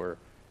that they were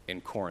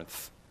in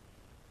Corinth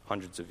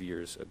hundreds of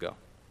years ago.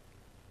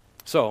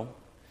 So,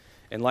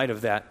 in light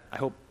of that, I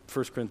hope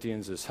 1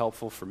 Corinthians is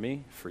helpful for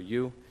me, for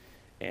you,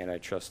 and I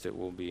trust it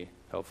will be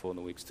helpful in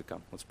the weeks to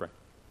come. Let's pray.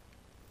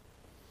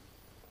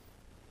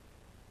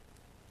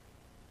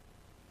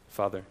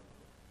 Father,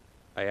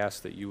 I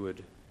ask that you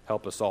would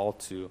help us all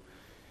to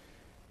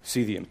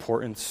see the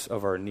importance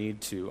of our need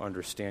to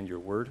understand your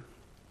word.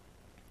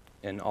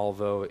 And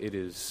although it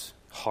is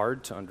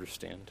hard to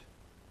understand,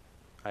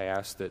 I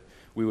ask that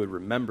we would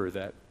remember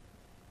that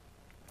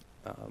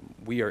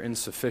we are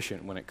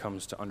insufficient when it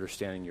comes to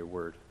understanding your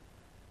word,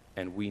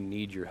 and we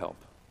need your help.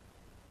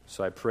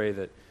 So I pray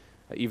that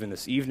even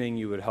this evening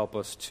you would help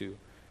us to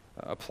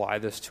apply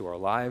this to our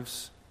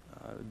lives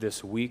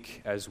this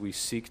week as we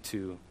seek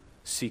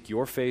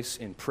your face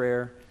in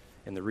prayer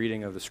and the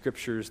reading of the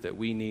scriptures that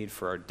we need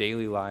for our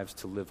daily lives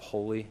to live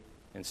holy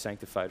and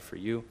sanctified for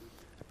you.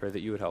 I pray that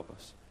you would help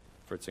us.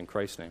 For it's in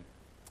Christ's name.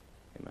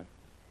 Amen.